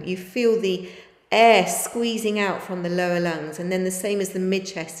tailbone, you feel the air squeezing out from the lower lungs, and then the same as the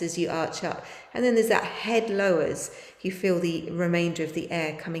mid-chest as you arch up. And then there's that head lowers, you feel the remainder of the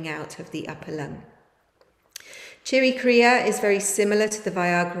air coming out of the upper lung. Chiri Kriya is very similar to the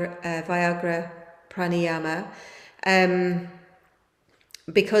Vairagya pranayama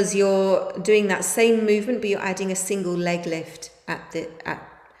because you're doing that same movement, but you're adding a single leg lift at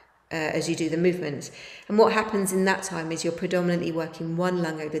as you do the movement. And what happens in that time is you're predominantly working one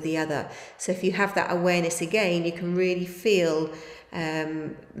lung over the other. So if you have that awareness again, you can really feel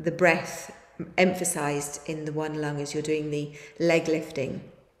the breath emphasized in the one lung as you're doing the leg lifting.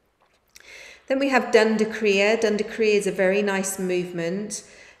 Then we have Danda Kriya. Danda Kriya is a very nice movement.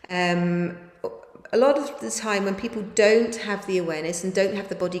 A lot of the time when people don't have the awareness and don't have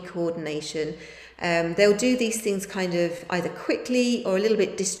the body coordination, they'll do these things kind of either quickly or a little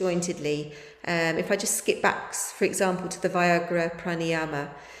bit disjointedly. If I just skip back, for example, to the Vyagra Pranayama,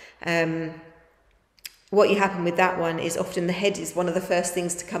 what you happen with that one is often the head is one of the first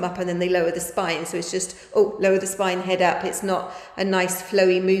things to come up, and then they lower the spine. So it's just, lower the spine, head up. It's not a nice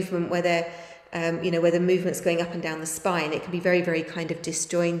flowy movement where they're, where the movement's going up and down the spine. It can be very, very kind of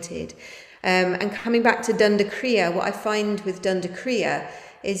disjointed. And coming back to Danda Kriya, what I find with Danda Kriya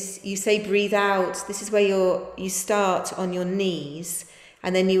is you say breathe out. This is where you start on your knees,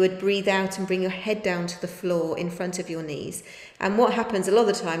 and then you would breathe out and bring your head down to the floor in front of your knees. And what happens a lot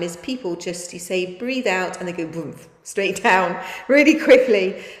of the time is people just, you say breathe out and they go boom, straight down really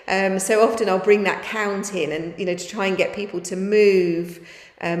quickly. So often I'll bring that count in and, to try and get people to move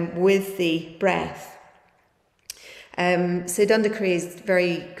with the breath. So Danda Kriya is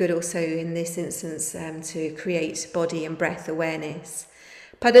very good also in this instance to create body and breath awareness.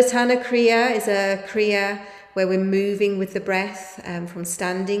 Padasana Kriya is a Kriya where we're moving with the breath. From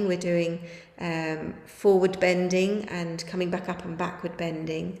standing, we're doing forward bending and coming back up and backward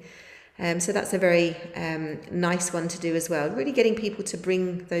bending. So that's a very nice one to do as well. Really getting people to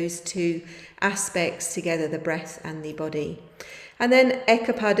bring those two aspects together, the breath and the body. And then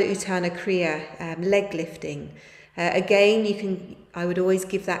Ekapada Uttana Kriya, leg lifting. Again, I would always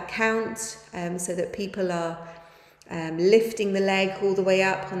give that count so that people are lifting the leg all the way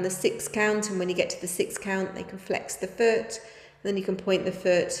up on the 6 count, and when you get to the 6 count, they can flex the foot, then you can point the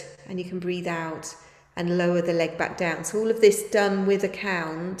foot and you can breathe out and lower the leg back down. So all of this done with a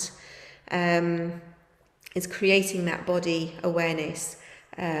count is creating that body awareness,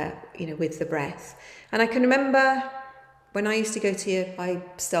 with the breath. And I can remember when I used to I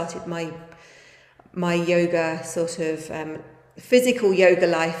started my yoga sort of physical yoga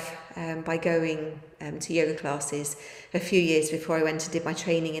life by going to yoga classes a few years before I went and did my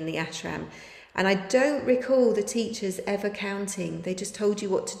training in the ashram. And I don't recall the teachers ever counting. They just told you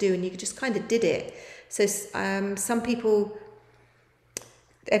what to do and you just kind of did it. So some people,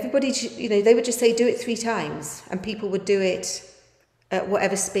 everybody, they would just say do it 3 times and people would do it at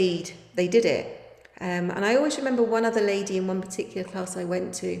whatever speed they did it. And I always remember one other lady in one particular class I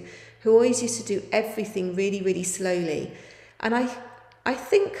went to who always used to do everything really, really slowly. And I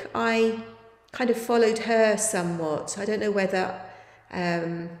think I kind of followed her somewhat. I don't know whether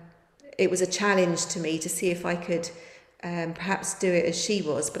it was a challenge to me to see if I could perhaps do it as she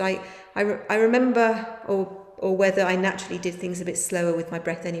was. But I remember, or whether I naturally did things a bit slower with my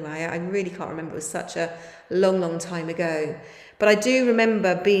breath anyway. I really can't remember. It was such a long, long time ago. But I do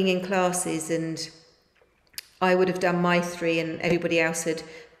remember being in classes and I would have done my 3 and everybody else had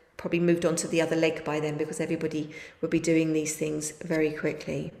probably moved on to the other leg by then because everybody would be doing these things very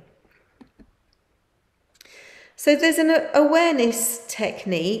quickly. So there's an awareness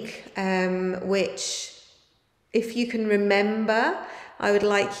technique which, if you can remember, I would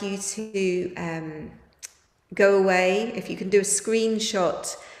like you to go away. If you can do a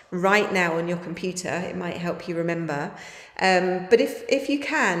screenshot right now on your computer, it might help you remember. But if you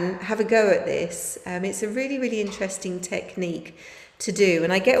can, have a go at this. It's a really, really interesting technique to do.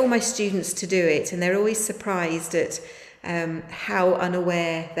 And I get all my students to do it, and they're always surprised at how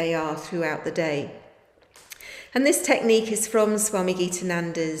unaware they are throughout the day. And this technique is from Swami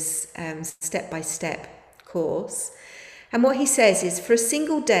Gitananda's step-by-step course. And what he says is, for a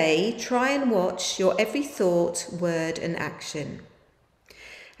single day, try and watch your every thought, word and action.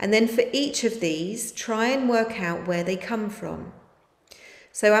 And then for each of these, try and work out where they come from.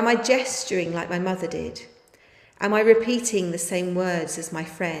 So am I gesturing like my mother did? Am I repeating the same words as my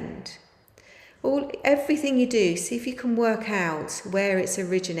friend? Everything you do, see if you can work out where it's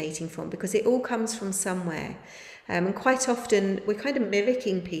originating from, because it all comes from somewhere. And quite often we're kind of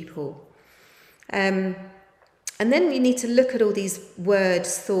mimicking people. And then you need to look at all these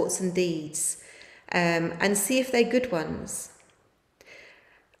words, thoughts and deeds and see if they're good ones.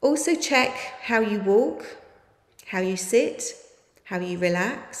 Also check how you walk, how you sit, how you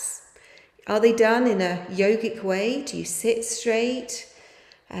relax. Are they done in a yogic way? Do you sit straight?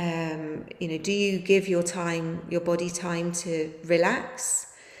 Do you give your body time to relax?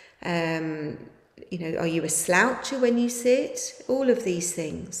 Are you a sloucher when you sit? All of these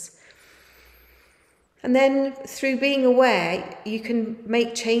things. And then through being aware, you can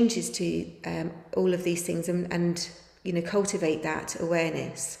make changes to all of these things and cultivate that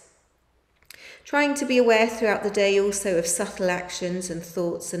awareness. Trying to be aware throughout the day also of subtle actions and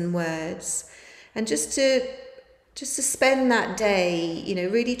thoughts and words, and just to spend that day,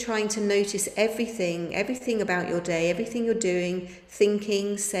 really trying to notice everything about your day, everything you're doing,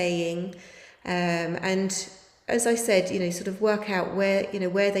 thinking, saying, and as I said, sort of work out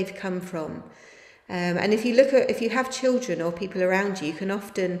where they've come from. And if you have children or people around you, you can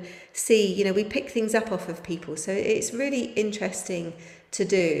often see, we pick things up off of people. So it's really interesting to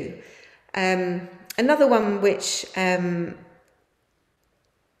do. Another one which I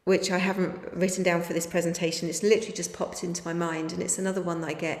haven't written down for this presentation, it's literally just popped into my mind, and it's another one that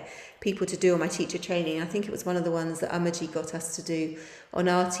I get people to do on my teacher training. I think it was one of the ones that Amaji got us to do on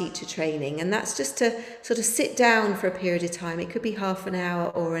our teacher training, and that's just to sort of sit down for a period of time. It could be half an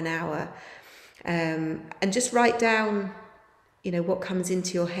hour or an hour, and just write down, what comes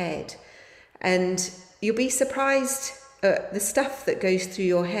into your head, and you'll be surprised at the stuff that goes through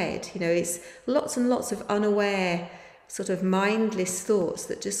your head. It's lots and lots of unaware, sort of mindless thoughts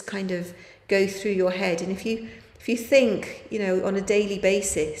that just kind of go through your head. And if you think, on a daily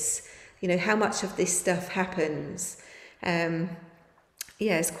basis, how much of this stuff happens,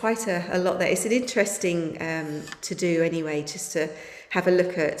 it's quite a lot there. It's an interesting to do anyway, just to have a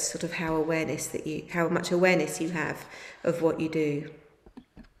look at sort of how much awareness you have of what you do.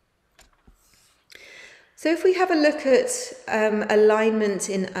 So if we have a look at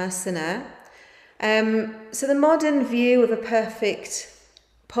alignment in asana, so the modern view of a perfect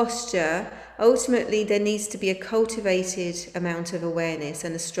posture, ultimately there needs to be a cultivated amount of awareness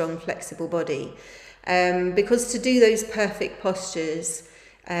and a strong, flexible body. Because to do those perfect postures,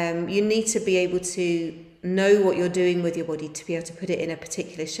 you need to be able to know what you're doing with your body to be able to put it in a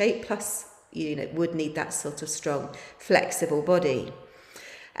particular shape, plus you would need that sort of strong, flexible body.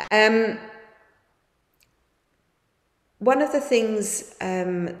 One of the things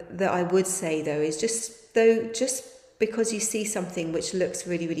that I would say though is just because you see something which looks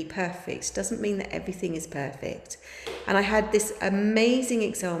really, really perfect doesn't mean that everything is perfect. And I had this amazing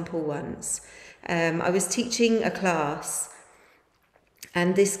example once. I was teaching a class,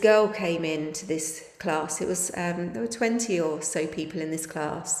 and this girl came into this class. It was there were 20 or so people in this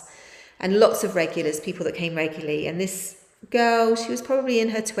class, and lots of regulars, people that came regularly. And this girl, she was probably in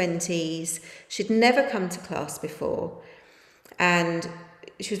her 20s. She'd never come to class before. And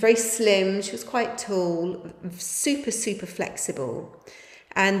she was very slim, she was quite tall, super, super flexible.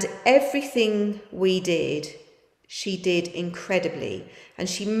 And everything we did, she did incredibly. And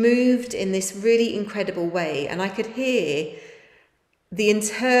she moved in this really incredible way. And I could hear the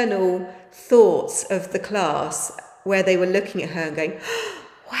internal thoughts of the class where they were looking at her and going,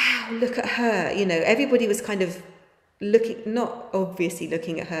 wow, look at her. Everybody was kind of looking, not obviously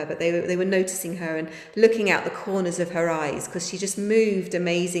looking at her, but they were noticing her and looking out the corners of her eyes, because she just moved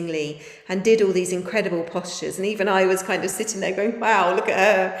amazingly and did all these incredible postures. And even I was kind of sitting there going, wow, look at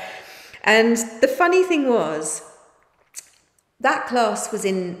her. And the funny thing was, that class was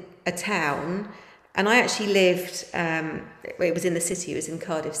in a town, and I actually lived, it was in the city, it was in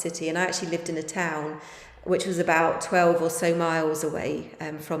Cardiff city, and I actually lived in a town which was about 12 or so miles away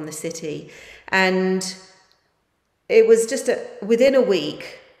from the city. And it was just within a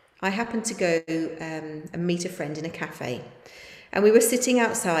week, I happened to go and meet a friend in a cafe. And we were sitting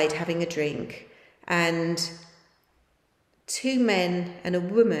outside having a drink, and two men and a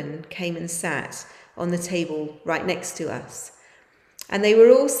woman came and sat on the table right next to us. And they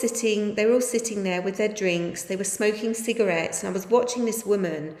were all sitting there with their drinks. They were smoking cigarettes. And I was watching this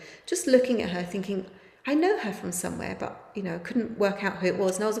woman, just looking at her, thinking, I know her from somewhere, but I couldn't work out who it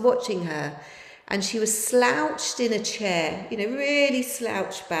was. And I was watching her. And she was slouched in a chair, really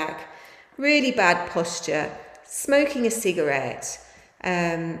slouched back, really bad posture, smoking a cigarette.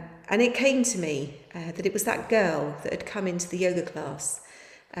 And it came to me that it was that girl that had come into the yoga class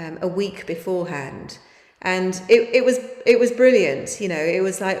a week beforehand. And it was brilliant. It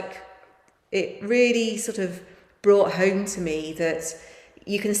was like, it really sort of brought home to me that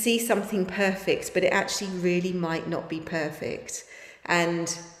you can see something perfect, but it actually really might not be perfect.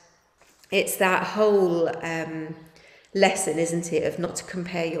 And it's that whole lesson, isn't it, of not to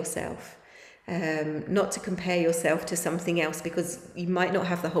compare yourself. Not to compare yourself to something else, because you might not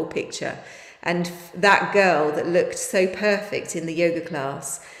have the whole picture. And that girl that looked so perfect in the yoga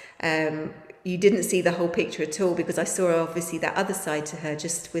class, you didn't see the whole picture at all, because I saw obviously that other side to her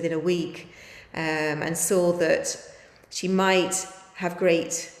just within a week, and saw that she might have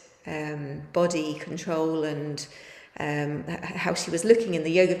great body control and how she was looking in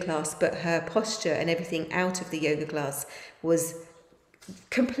the yoga class, but her posture and everything out of the yoga class was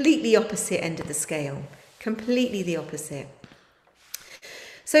completely opposite end of the scale, completely the opposite.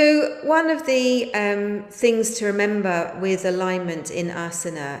 So one of the things to remember with alignment in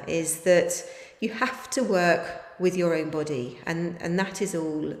asana is that you have to work with your own body, and that is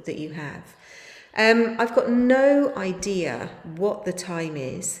all that you have. I've got no idea what the time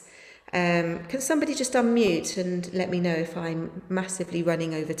is. Can somebody just unmute and let me know if I'm massively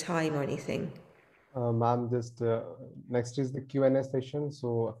running over time or anything? Ma'am, just next is the Q&A session.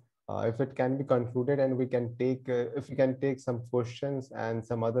 So if it can be concluded and we can take, if we can take some questions, and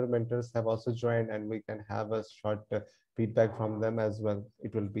some other mentors have also joined, and we can have a short feedback from them as well.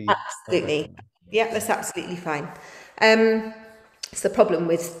 It will be absolutely perfect. Yeah, that's absolutely fine. It's the problem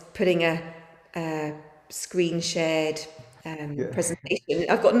with putting a screen shared Yeah. presentation.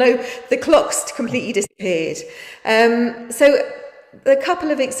 I've got the clock's completely disappeared. So a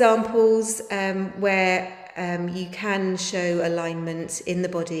couple of examples where you can show alignment in the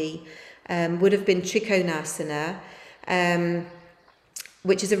body would have been Trikonasana,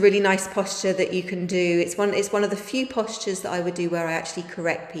 which is a really nice posture that you can do. It's one of the few postures that I would do where I actually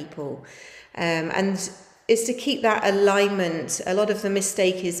correct people. And it's to keep that alignment. A lot of the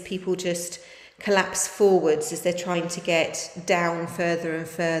mistake is people just collapse forwards as they're trying to get down further and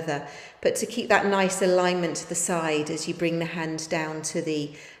further. But to keep that nice alignment to the side as you bring the hand down to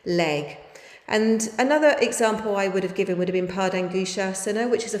the leg. And another example I would have given would have been Pardhangushasana,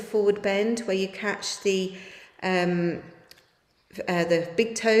 which is a forward bend where you catch the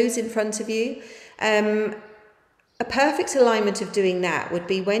big toes in front of you. A perfect alignment of doing that would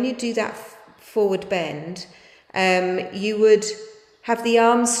be when you do that forward bend, you would have the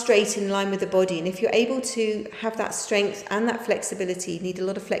arms straight in line with the body. And if you're able to have that strength and that flexibility, you need a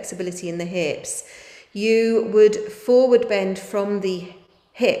lot of flexibility in the hips, you would forward bend from the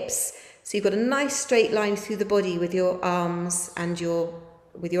hips. So you've got a nice straight line through the body with your arms and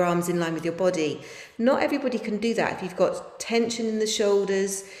with your arms in line with your body. Not everybody can do that. If you've got tension in the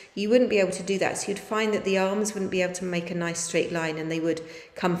shoulders, you wouldn't be able to do that. So you'd find that the arms wouldn't be able to make a nice straight line and they would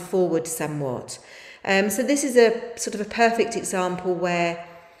come forward somewhat. So this is a sort of a perfect example where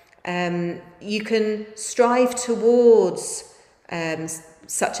you can strive towards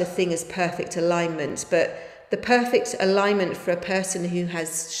such a thing as perfect alignment, but the perfect alignment for a person who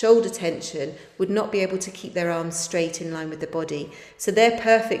has shoulder tension would not be able to keep their arms straight in line with the body. So their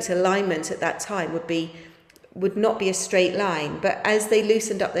perfect alignment at that time would not be a straight line. But as they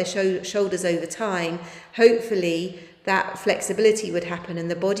loosened up their shoulders over time, hopefully that flexibility would happen and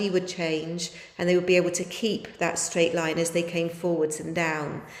the body would change and they would be able to keep that straight line as they came forwards and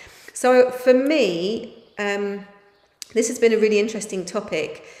down. So for me, this has been a really interesting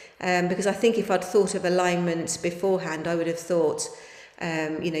topic. Because I think if I'd thought of alignment beforehand, I would have thought,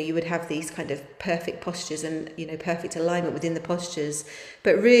 you would have these kind of perfect postures and, perfect alignment within the postures.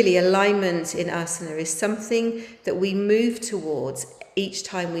 But really, alignment in asana is something that we move towards each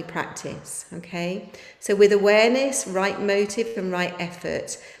time we practice, okay? So with awareness, right motive and right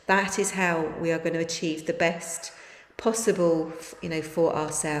effort, that is how we are going to achieve the best possible, for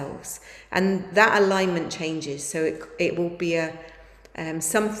ourselves. And that alignment changes. So it will be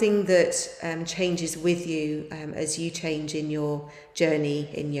something that changes with you as you change in your journey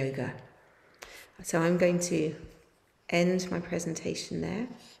in yoga. So I'm going to end my presentation there.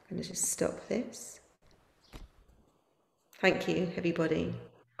 I'm going to just stop this. Thank you, everybody.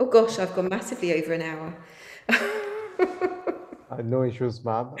 Oh gosh, I've gone massively over an hour. No issues,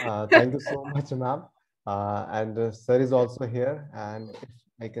 ma'am. Thank you so much, ma'am. And sir is also here. And if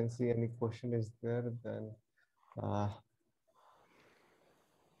I can see any question is there, then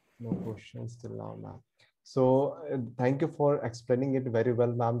no questions till now, ma'am. So thank you for explaining it very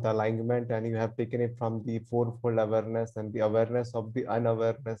well, ma'am, the alignment, and you have taken it from the fourfold awareness and the awareness of the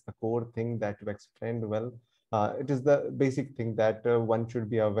unawareness, the core thing that you explained well. It is the basic thing that one should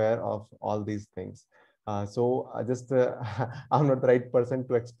be aware of all these things. I'm not the right person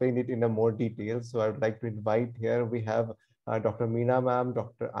to explain it in a more detail. So I would like to invite here, we have Dr. Meena ma'am,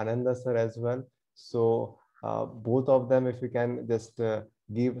 Dr. Ananda sir as well. So both of them, if you can just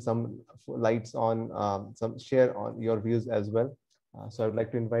give some lights on, some share on your views as well. So I would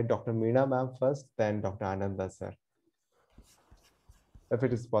like to invite Dr. Meena ma'am first, then Dr. Ananda sir. If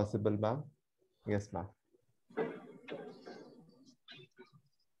it is possible, ma'am. Yes, ma'am.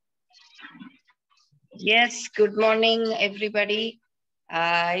 Yes, good morning, everybody.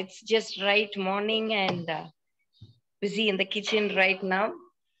 It's just right morning and busy in the kitchen right now.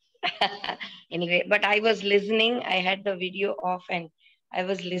 Anyway, but I was listening. I had the video off and I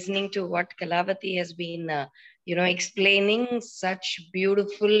was listening to what Kalavathi has been, explaining, such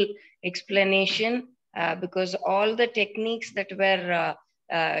beautiful explanation, because all the techniques that were,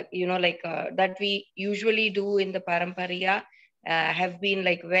 that we usually do in the Parampariya have been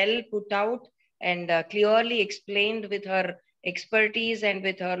like well put out and clearly explained with her expertise and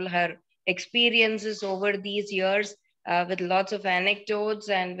with her experiences over these years, with lots of anecdotes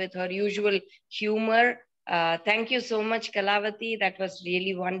and with her usual humor. Thank you so much, Kalavathi. That was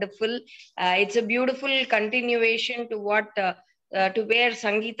really wonderful. It's a beautiful continuation to to where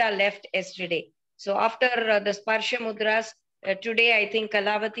Sangeeta left yesterday. So after the Sparsha Mudras, today I think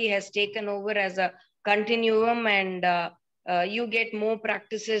Kalavathi has taken over as a continuum, and you get more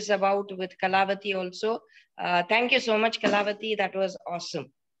practices about with Kalavathi also. Thank you so much, Kalavathi. That was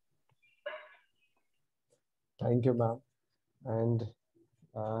awesome. Thank you, ma'am. And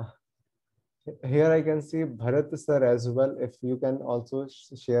here I can see Bharat sir as well. If you can also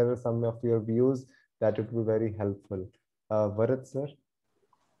share some of your views, that would be very helpful. Bharat sir.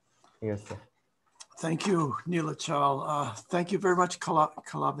 Yes, sir. Thank you, Neelachal. Thank you very much,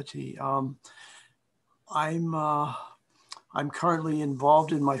 Kalavathi. I'm currently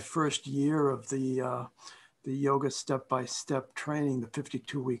involved in my first year of the yoga step-by-step training, the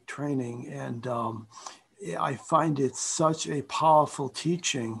 52-week training, and I find it such a powerful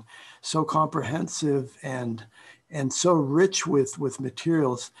teaching, so comprehensive and so rich with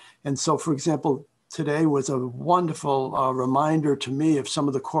materials. And so, for example, today was a wonderful reminder to me of some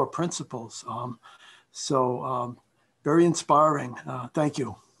of the core principles. Very inspiring. Thank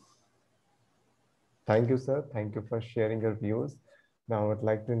you. Thank you, sir. Thank you for sharing your views. Now I would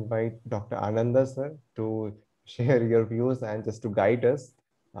like to invite Dr. Ananda, sir, to share your views and just to guide us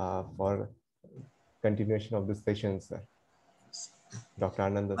for continuation of this session, sir. Dr.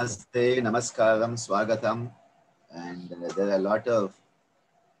 Ananda, sir. Namaste, namaskaram, swagatam. And there are a lot of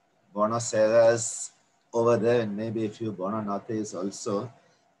Buenos Aires over there, and maybe a few Buenos Nortes also.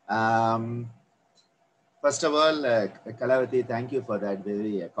 First of all, Kalavathi, thank you for that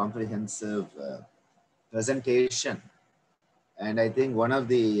very comprehensive presentation. And I think one of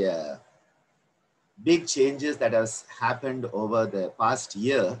the big changes that has happened over the past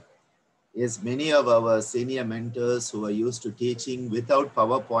year is many of our senior mentors who are used to teaching without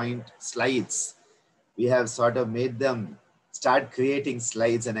PowerPoint slides, we have sort of made them start creating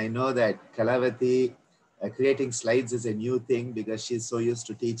slides. And I know that Kalavathi, creating slides is a new thing because she's so used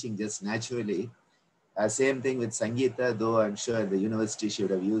to teaching just naturally. Same thing with Sangeeta, though I'm sure at the university she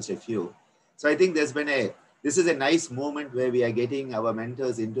would have used a few. So I think there's been this is a nice moment where we are getting our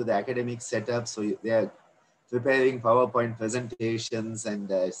mentors into the academic setup. So they are preparing PowerPoint presentations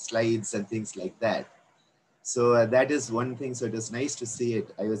and slides and things like that. So that is one thing. So it was nice to see it.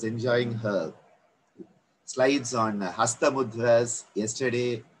 I was enjoying her slides on Hasta Mudras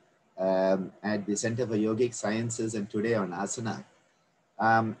yesterday at the Center for Yogic Sciences and today on Asana.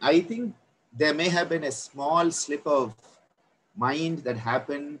 I think there may have been a small slip of mind that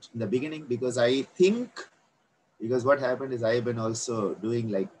happened in the beginning because what happened is I've been also doing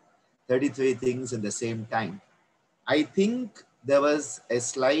like 33 things in the same time. I think there was a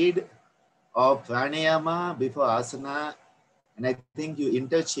slide of pranayama before asana, and I think you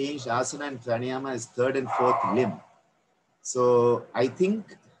interchanged asana and pranayama as third and fourth limb. So I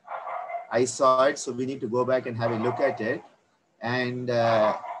think I saw it, so we need to go back and have a look at it. And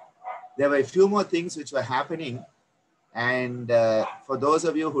there were a few more things which were happening. And for those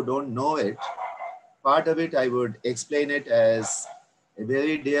of you who don't know it, part of it, I would explain it as a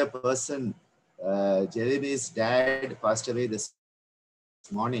very dear person. Jeremy's dad passed away this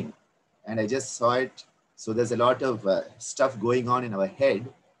morning, and I just saw it. So there's a lot of stuff going on in our head.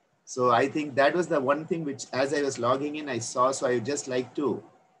 So I think that was the one thing which, as I was logging in, I saw. So I would just like to,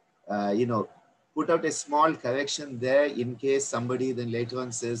 put out a small correction there in case somebody then later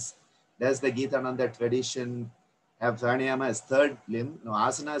on says, does the Gitananda tradition have pranayama as third limb? No,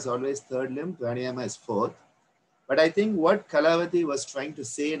 asana is always third limb, pranayama is fourth. But I think what Kalavathi was trying to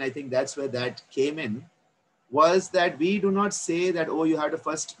say, and I think that's where that came in, was that we do not say that, oh, you have to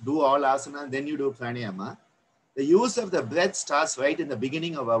first do all asana, then you do pranayama. The use of the breath starts right in the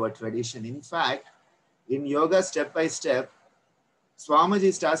beginning of our tradition. In fact, in yoga step by step,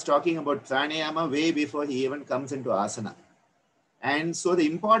 Swamiji starts talking about pranayama way before he even comes into asana. And so the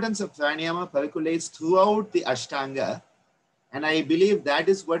importance of pranayama percolates throughout the Ashtanga. And I believe that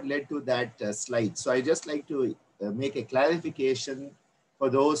is what led to that slide. So I just like to make a clarification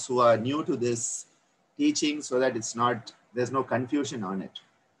for those who are new to this teaching so that there's no confusion on it.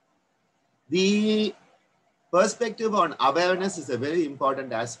 The perspective on awareness is a very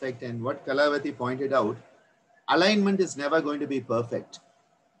important aspect. And what Kalavathi pointed out alignment is never going to be perfect.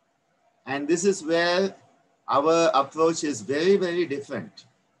 And this is where our approach is very, very different.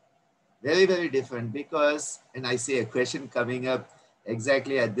 Very, very different because, and I see a question coming up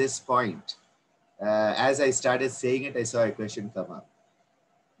exactly at this point. As I started saying it, I saw a question come up.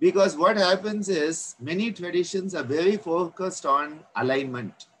 Because what happens is many traditions are very focused on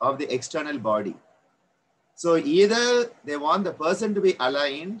alignment of the external body. So either they want the person to be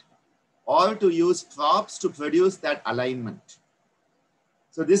aligned or to use props to produce that alignment.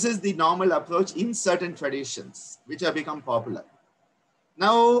 So this is the normal approach in certain traditions, which have become popular.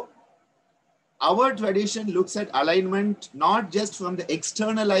 Now, our tradition looks at alignment not just from the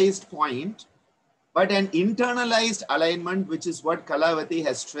externalized point, but an internalized alignment, which is what Kalavathi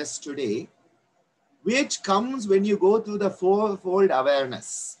has stressed today, which comes when you go through the fourfold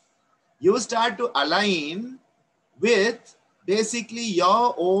awareness. You start to align with basically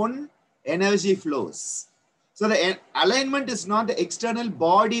your own energy flows. So the alignment is not the external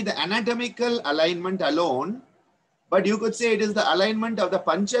body, the anatomical alignment alone, but you could say it is the alignment of the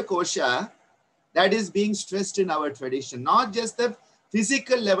Pancha Kosha that is being stressed in our tradition, not just the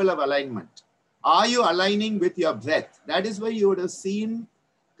physical level of alignment. Are you aligning with your breath? That is why you would have seen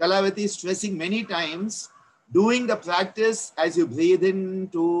Kalavathi stressing many times, doing the practice as you breathe in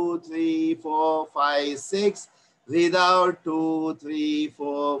 2, 3, 4, 5, 6, breathe out 2, 3,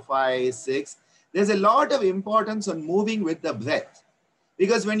 4, 5, 6. There's a lot of importance on moving with the breath.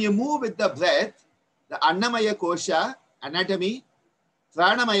 Because when you move with the breath, the Annamaya Kosha, anatomy,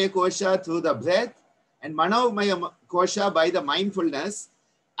 Pranamaya Kosha through the breath, and Manomaya Kosha by the mindfulness,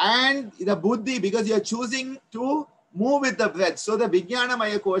 and the Buddhi because you're choosing to move with the breath. So the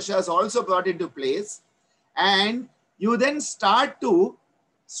Vijnanamaya Kosha is also brought into place. And you then start to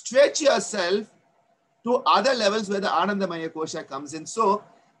stretch yourself to other levels where the Anandamaya Kosha comes in. So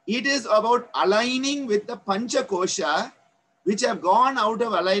it is about aligning with the Pancha Kosha, which have gone out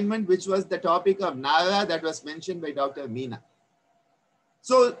of alignment, which was the topic of Nara that was mentioned by Dr. Meena.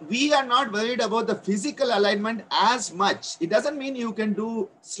 So we are not worried about the physical alignment as much. It doesn't mean you can do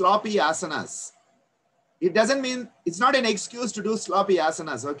sloppy asanas. It doesn't mean, it's not an excuse to do sloppy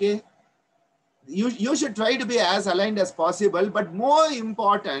asanas, okay? You should try to be as aligned as possible, but more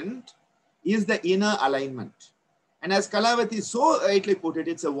important is the inner alignment. And as Kalavathi so rightly put it,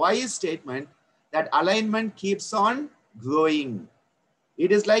 it's a wise statement that alignment keeps on growing.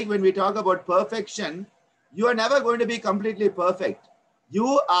 It is like when we talk about perfection, you are never going to be completely perfect.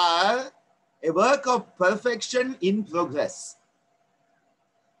 You are a work of perfection in progress.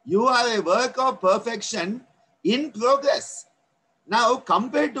 You are a work of perfection in progress. Now,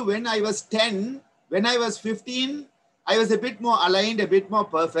 compared to when I was 10, when I was 15, I was a bit more aligned, a bit more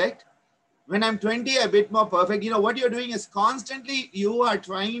perfect. When I'm 20, a bit more perfect. You know, what you're doing is constantly you are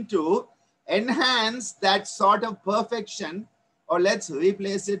trying to enhance that sort of perfection, or let's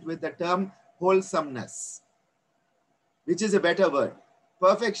replace it with the term wholesomeness, which is a better word.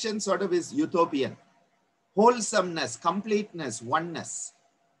 Perfection sort of is utopian. Wholesomeness, completeness, oneness.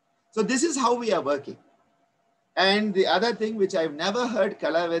 So this is how we are working. And the other thing which I've never heard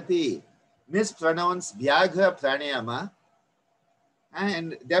Kalavathi mispronounce Vyagra Pranayama,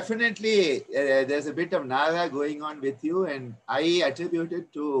 and definitely there's a bit of Nara going on with you, and I attribute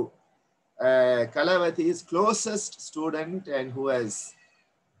it to Kalavathi's closest student and who has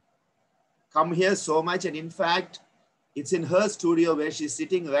come here so much. And in fact, it's in her studio where she's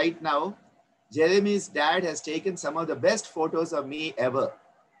sitting right now. Jeremy's dad has taken some of the best photos of me ever.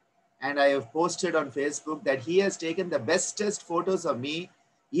 And I have posted on Facebook that he has taken the bestest photos of me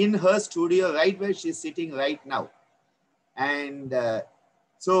in her studio, right where she's sitting right now. And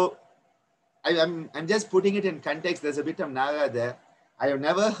so I'm just putting it in context. There's a bit of Nara there. I have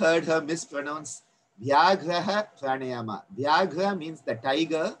never heard her mispronounce Vyagraha Pranayama. Vyagra means the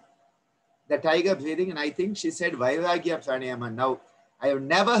tiger breathing. And I think she said Vairagya Pranayama. Now, I have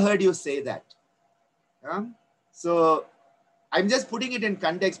never heard you say that. So I'm just putting it in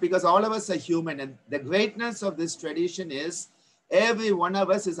context because all of us are human. And the greatness of this tradition is every one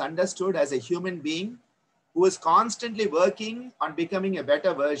of us is understood as a human being who is constantly working on becoming a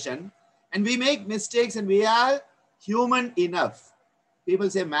better version. And we make mistakes and we are human enough. People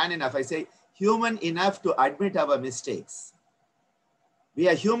say man enough. I say human enough to admit our mistakes. We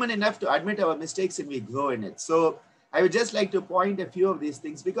are human enough to admit our mistakes and we grow in it. So I would just like to point a few of these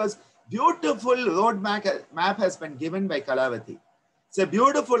things because beautiful roadmap has been given by Kalavathi. It's a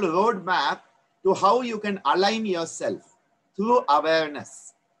beautiful roadmap to how you can align yourself through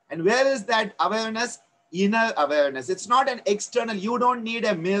awareness. And where is that awareness? Inner awareness. It's not an external. You don't need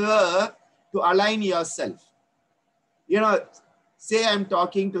a mirror to align yourself. You know, say I'm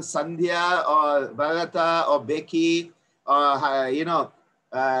talking to Sandhya or Bharata or Becky or,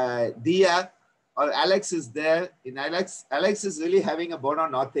 Dia, or Alex is there. In Alex is really having a Bono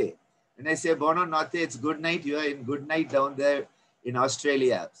Notte. When I say Bono Notte, it's good night. You are in good night down there in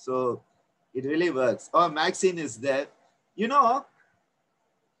Australia. So it really works. Or Maxine is there. You know,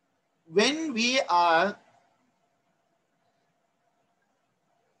 when we are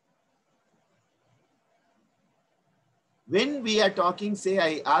talking, say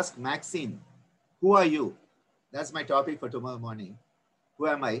I ask Maxine, who are you? That's my topic for tomorrow morning. Who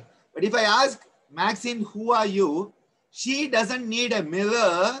am I? But if I ask Maxine, who are you? She doesn't need a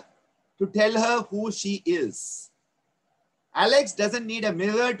mirror to tell her who she is. Alex doesn't need a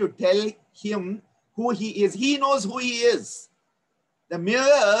mirror to tell him who he is. He knows who he is. The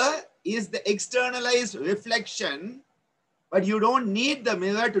mirror is the externalized reflection, but you don't need the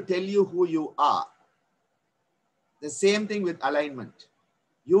mirror to tell you who you are. The same thing with alignment.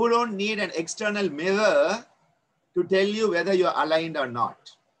 You don't need an external mirror to tell you whether you're aligned or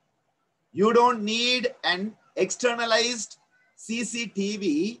not. You don't need an externalized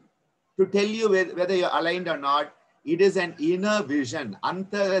CCTV to tell you whether you're aligned or not. It is an inner vision,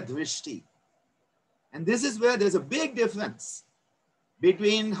 antaradrishti. And this is where there's a big difference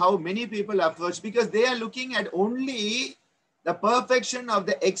between how many people approach, because they are looking at only the perfection of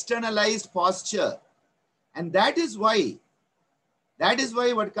the externalized posture. And that is why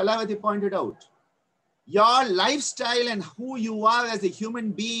what Kalavathi pointed out, your lifestyle and who you are as a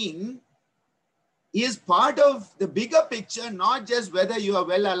human being is part of the bigger picture, not just whether you are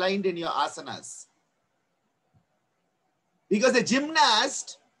well aligned in your asanas. Because the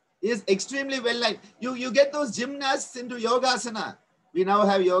gymnast is extremely well aligned. You get those gymnasts into yogasana. We now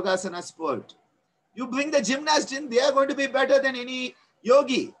have yogasana sport. You bring the gymnast in, they are going to be better than any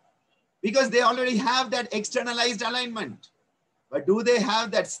yogi because they already have that externalized alignment. But do they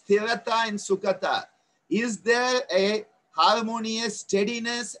have that sthirata and sukhata? Is there a harmonious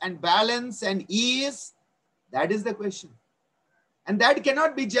steadiness and balance and ease? That is the question. And that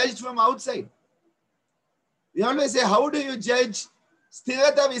cannot be judged from outside. We always say, how do you judge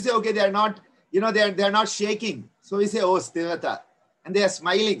sthirata? We say, okay, they're not shaking. So we say, oh, sthirata. And they are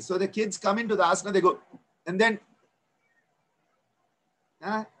smiling. So the kids come into the asana, they go, and then,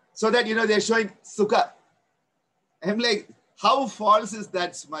 so that, they're showing sukha. I'm like, how false is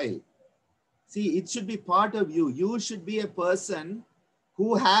that smile? See, it should be part of you. You should be a person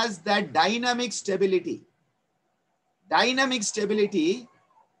who has that dynamic stability. Dynamic stability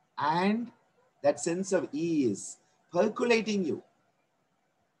and that sense of ease percolating you.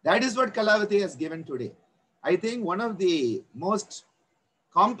 That is what Kalavathi has given today. I think one of the most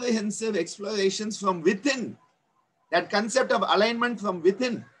comprehensive explorations from within, that concept of alignment from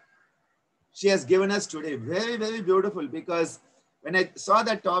within, she has given us today. Very, very beautiful, because when I saw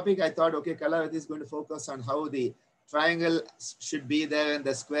that topic, I thought, okay, Kalavathi is going to focus on how the triangle should be there and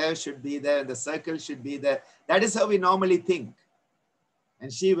the square should be there and the circle should be there. That is how we normally think.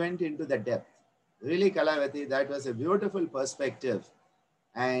 And she went into the depth. Really, Kalavathi, that was a beautiful perspective.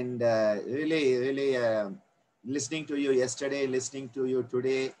 And really, listening to you yesterday, listening to you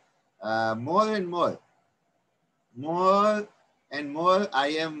today, more and more, I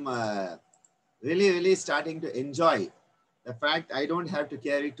am really starting to enjoy the fact I don't have to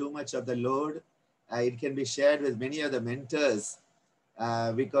carry too much of the load. It can be shared with many of the mentors,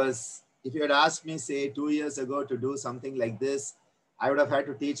 because if you had asked me, say, 2 years ago to do something like this, I would have had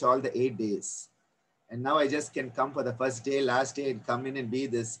to teach all the 8 days. And now I just can come for the first day, last day, and come in and be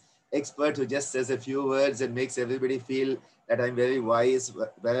this expert who just says a few words and makes everybody feel that I'm very wise,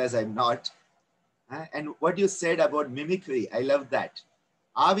 whereas I'm not. And what you said about mimicry, I love that.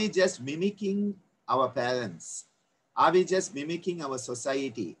 Are we just mimicking our parents? Are we just mimicking our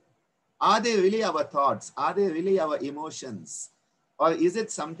society? Are they really our thoughts? Are they really our emotions? Or is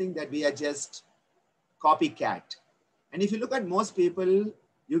it something that we are just copycat? And if you look at most people,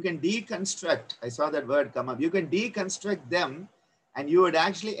 you can deconstruct, I saw that word come up, you can deconstruct them and you would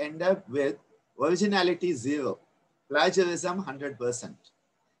actually end up with originality 0, plagiarism 100%.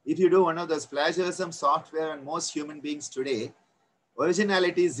 If you do one of those plagiarism software on most human beings today,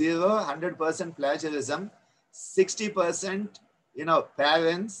 originality 0, 100% plagiarism, 60%,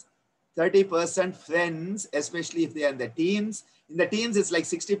 parents, 30% friends, especially if they are in the teens. In the teens, it's like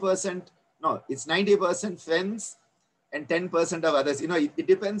 60%, no, it's 90% friends and 10% of others. It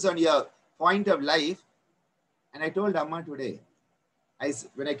depends on your point of life. And I told Amma today,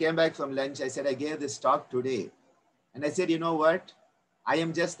 when I came back from lunch, I said, I gave this talk today. And I said, you know what? I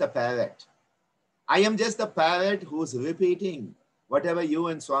am just the parrot. I am just the parrot who's repeating whatever you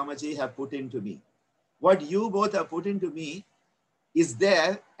and Swamiji have put into me. What you both have put into me, is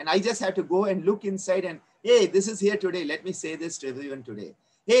there, and I just have to go and look inside and, hey, this is here today. Let me say this to everyone today.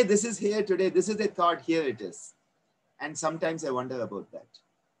 Hey, this is here today. This is the thought. Here it is. And sometimes I wonder about that.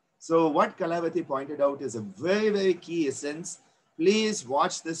 So what Kalavathi pointed out is a very, very key essence. Please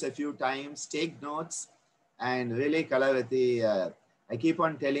watch this a few times, take notes, and really, Kalavathi, I keep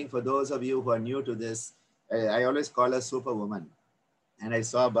on telling, for those of you who are new to this, I always call her Superwoman. And I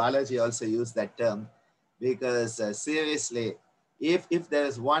saw Balaji also use that term, because seriously, if there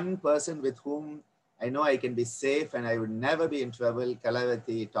is one person with whom I know I can be safe and I would never be in trouble,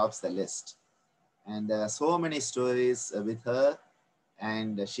 Kalavathi tops the list. And there are so many stories with her,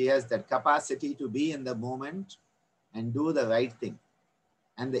 and she has that capacity to be in the moment and do the right thing.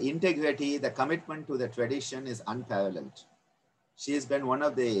 And the integrity, the commitment to the tradition is unparalleled. She's been one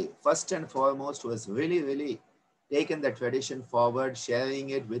of the first and foremost who has really, really taken the tradition forward,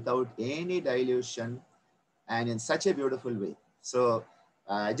 sharing it without any dilution and in such a beautiful way. So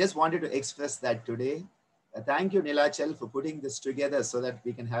I just wanted to express that today. Thank you, Nilachal, for putting this together so that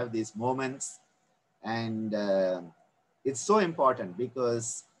we can have these moments. And it's so important,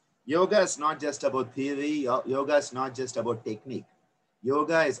 because yoga is not just about theory. Yoga is not just about technique.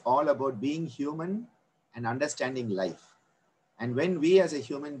 Yoga is all about being human and understanding life. And when we as a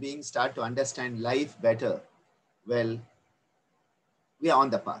human being start to understand life better, well, we are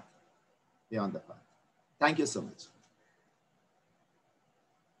on the path. We are on the path. Thank you so much.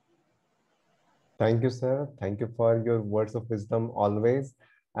 Thank you, sir. Thank you for your words of wisdom always.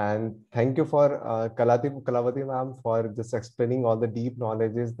 And thank you for Kalavathi ma'am for just explaining all the deep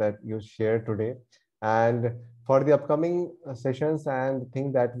knowledges that you shared today. And for the upcoming sessions and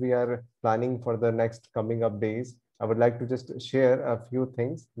thing that we are planning for the next coming up days, I would like to just share a few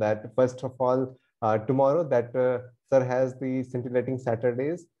things. That first of all, tomorrow that sir has the scintillating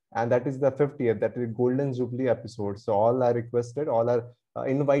Saturdays, and that is the 50th, that is Golden Jubilee episode. So all are requested, all are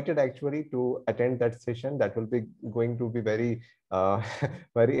invited actually to attend that session. That will be going to be very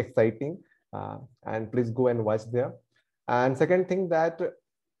very exciting, and please go and watch there. And second thing, that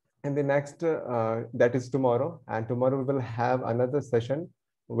in the next that is tomorrow, and tomorrow we will have another session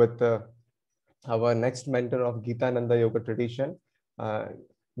with our next mentor of Gitananda Yoga Tradition,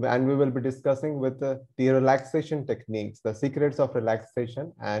 and we will be discussing with the relaxation techniques, the secrets of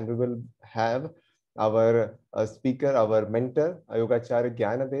relaxation, and we will have our speaker, our mentor, Yogacharini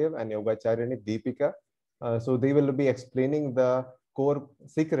Gyanadev and Yogacharini Deepika. So they will be explaining the core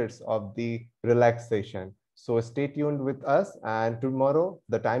secrets of the relaxation. So stay tuned with us, and tomorrow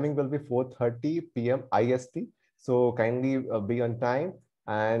the timing will be 4:30 p.m. IST. So kindly be on time,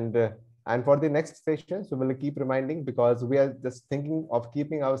 and for the next sessions, we will keep reminding, because we are just thinking of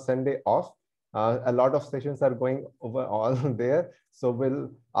keeping our Sunday off. A lot of sessions are going over all there. So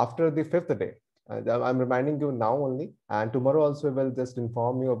we'll, after the 5th day, I'm reminding you now only, and tomorrow also we'll just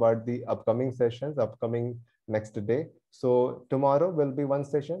inform you about the upcoming sessions, upcoming next day. So tomorrow will be one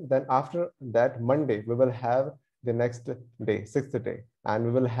session. Then after that, Monday, we will have the next day, 6th day, and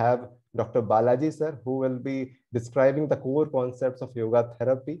we will have Dr. Balaji sir, who will be describing the core concepts of yoga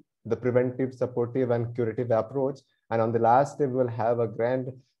therapy, the preventive, supportive, and curative approach. And on the last day, we will have a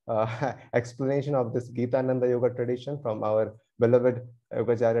grand explanation of this Gitananda Yoga Tradition from our beloved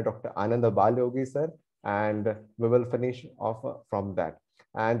Yogacharya Dr. Ananda Balyogi sir, and we will finish off from that.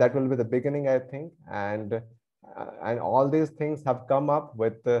 And that will be the beginning, I think. And all these things have come up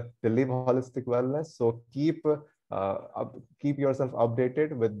with the Live Holistic Wellness. So keep yourself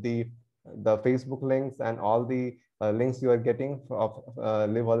updated with the Facebook links and all the links you are getting of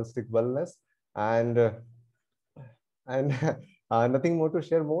Live Holistic Wellness. And nothing more to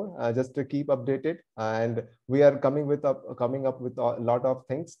share more, just to keep updated. And we are coming up with a lot of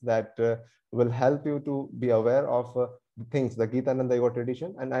things that will help you to be aware of the things, the Gitananda Yoga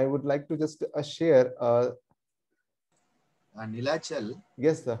Tradition. And I would like to just share. Nilachal.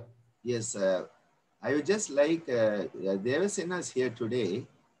 Yes, sir. Yes, I would just like, Devasena is here today.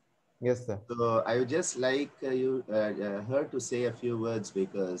 Yes, sir. So I would just like her to say a few words,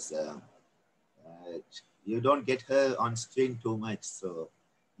 because you don't get her on screen too much. So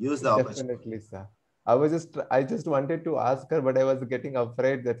use the opportunity. Definitely, sir. I just wanted to ask her, but I was getting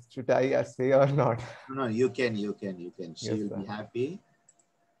afraid that should I say or not. No, you can. She Yes, will sir. be happy.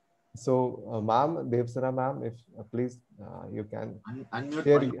 So, ma'am, Devasena ma'am, if please you can unmute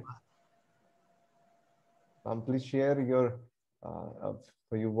share. Please share your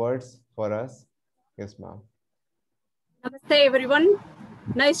words for us. Yes, ma'am. Namaste, everyone.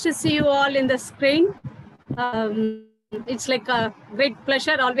 Nice to see you all in the screen. It's like a great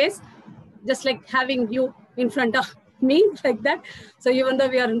pleasure always, just like having you in front of me like that. So even though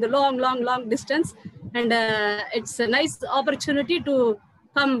we are in the long distance, and it's a nice opportunity to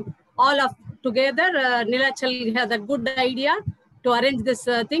come all of together. Nilachal has a good idea to arrange this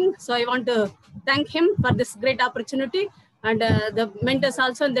thing. So I want to thank him for this great opportunity, and the mentors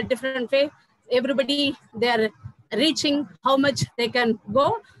also in the different way. Everybody, they are reaching how much they can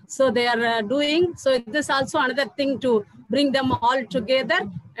go. So they are doing. So this also another thing to bring them all together.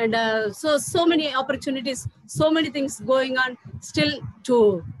 And so many opportunities, so many things going on still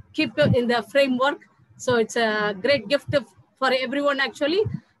to keep in the framework. So it's a great gift for everyone actually.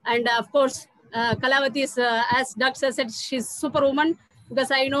 And of course, Kalavathi is, as Dr. said, she's superwoman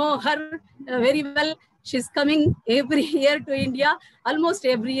because I know her very well. She's coming every year to India, almost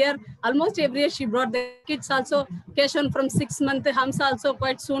every year. Almost every year she brought the kids also. Keshan from 6 months, Hamsa also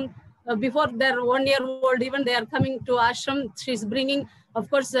quite soon. Before their 1 year old, even they are coming to ashram. She's bringing, of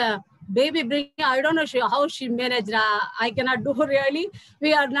course, baby bringing. I don't know how she managed. I cannot do really.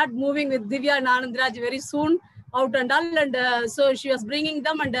 We are not moving with Divya and Anandraj very soon out and all. And so she was bringing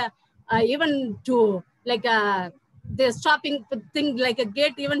them, and even to like the shopping thing like a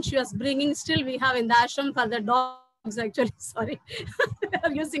gate, even she was bringing. Still we have in the ashram for the dogs actually. Sorry, we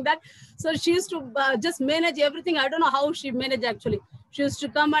are using that. So she used to just manage everything. I don't know how she managed actually. She used to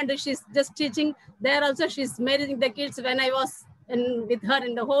come and she's just teaching there also. She's managing the kids when I was with her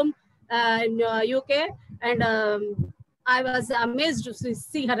in the home in UK. And I was amazed to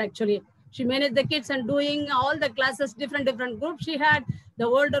see her actually. She managed the kids and doing all the classes, different groups. She had the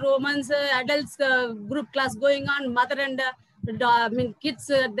older women's, adults group class going on, mother and I mean kids,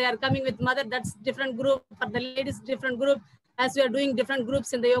 they are coming with mother, that's different group. For the ladies, different group. As we are doing different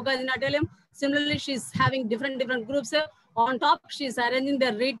groups in the Yogacharini, similarly, she's having different groups. On top, she's arranging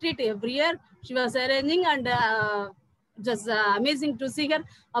the retreat every year. She was arranging, and just amazing to see her.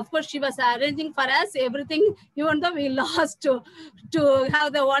 Of course, she was arranging for us everything, even though we lost to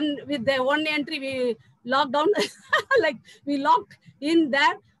have the one with the one entry, we locked down, like we locked in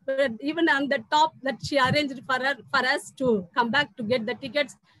there. But even on the top that she arranged for us to come back to get the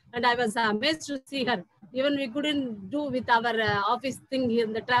tickets. And I was amazed to see her. Even we couldn't do with our office thing here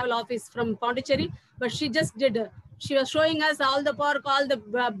in the travel office from Pondicherry, but she just did. She was showing us all the park, all the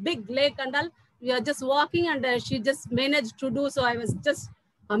big lake and all. We are just walking, and she just managed to do. So I was just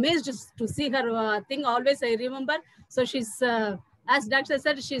amazed to see her thing. Always I remember. So she's, as Dr.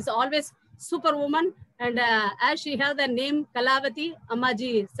 said, she's always superwoman. And as she has the name Kalavathi,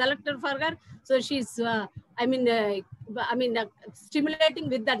 Ammaji selected for her. So she's, stimulating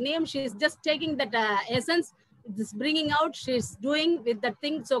with that name. She's just taking that essence, this bringing out, she's doing with that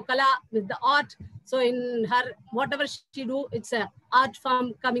thing. So Kala with the art. So in her, whatever she do, it's a art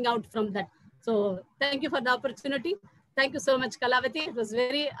form coming out from that. So thank you for the opportunity. Thank you so much, Kalavathi. It was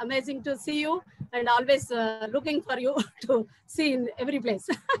very amazing to see you, and always looking for you to see in every place.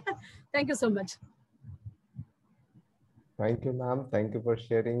 Thank you so much. Thank you, ma'am. Thank you for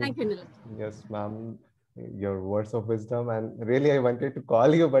sharing. Thank you, Nilal. Yes, ma'am, your words of wisdom. And really, I wanted to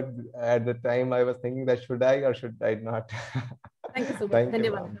call you, but at the time I was thinking that should I or should I not? Thank you so much. Thank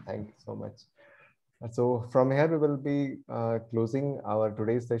you, ma'am. Thank you so much. So from here, we will be closing our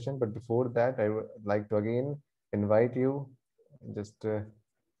today's session. But before that, I would like to again invite you just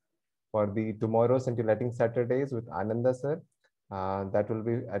for the tomorrow Scintillating Saturdays with Ananda sir. That will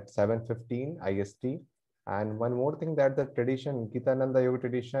be at 7:15 IST. And one more thing, that the tradition, Gitananda Yoga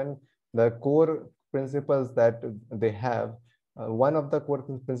Tradition, the core principles that they have, one of the core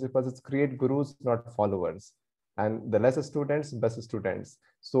principles is create gurus, not followers. And the less students, best students.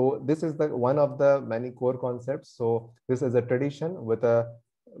 So this is the one of the many core concepts. So this is a tradition with a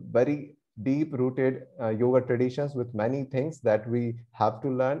very deep rooted yoga traditions with many things that we have to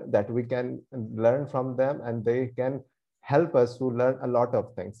learn, that we can learn from them, and they can help us to learn a lot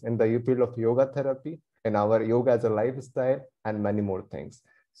of things in the field of yoga therapy, in our yoga as a lifestyle, and many more things.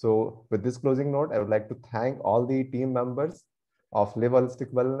 So with this closing note, I would like to thank all the team members of Live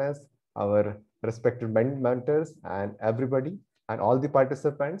Holistic Wellness, our respected mentors, and everybody, and all the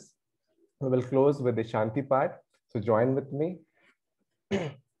participants. We will close with the Shanti part. So join with me.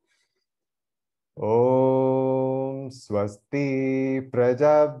 Om Swasti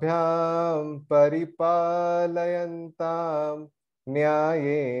Prajabhyam Paripalayantam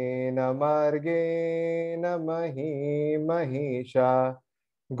Nyayena Margena Mahi Mahisha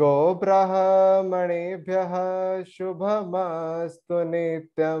Go Brahmanebhyah Shubhamastu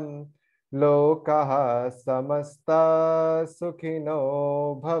Nityam Lokaha Samasta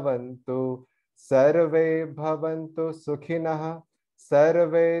Sukhino Bhavantu Sarve Bhavantu Sukhinaha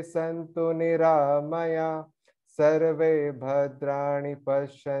Sarve Santu Niramaya Sarve Bhadrani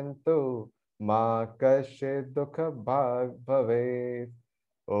Pashantu Ma Kashe Dukha Bhag Bhavet.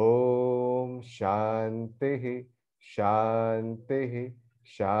 Om Shanti Shanti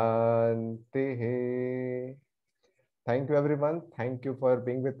Shanti. Thank you, everyone. Thank you for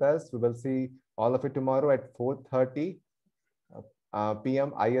being with us. We will see all of you tomorrow at 4:30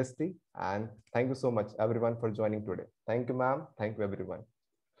 p.m. IST. And thank you so much, everyone, for joining today. Thank you, ma'am. Thank you, everyone.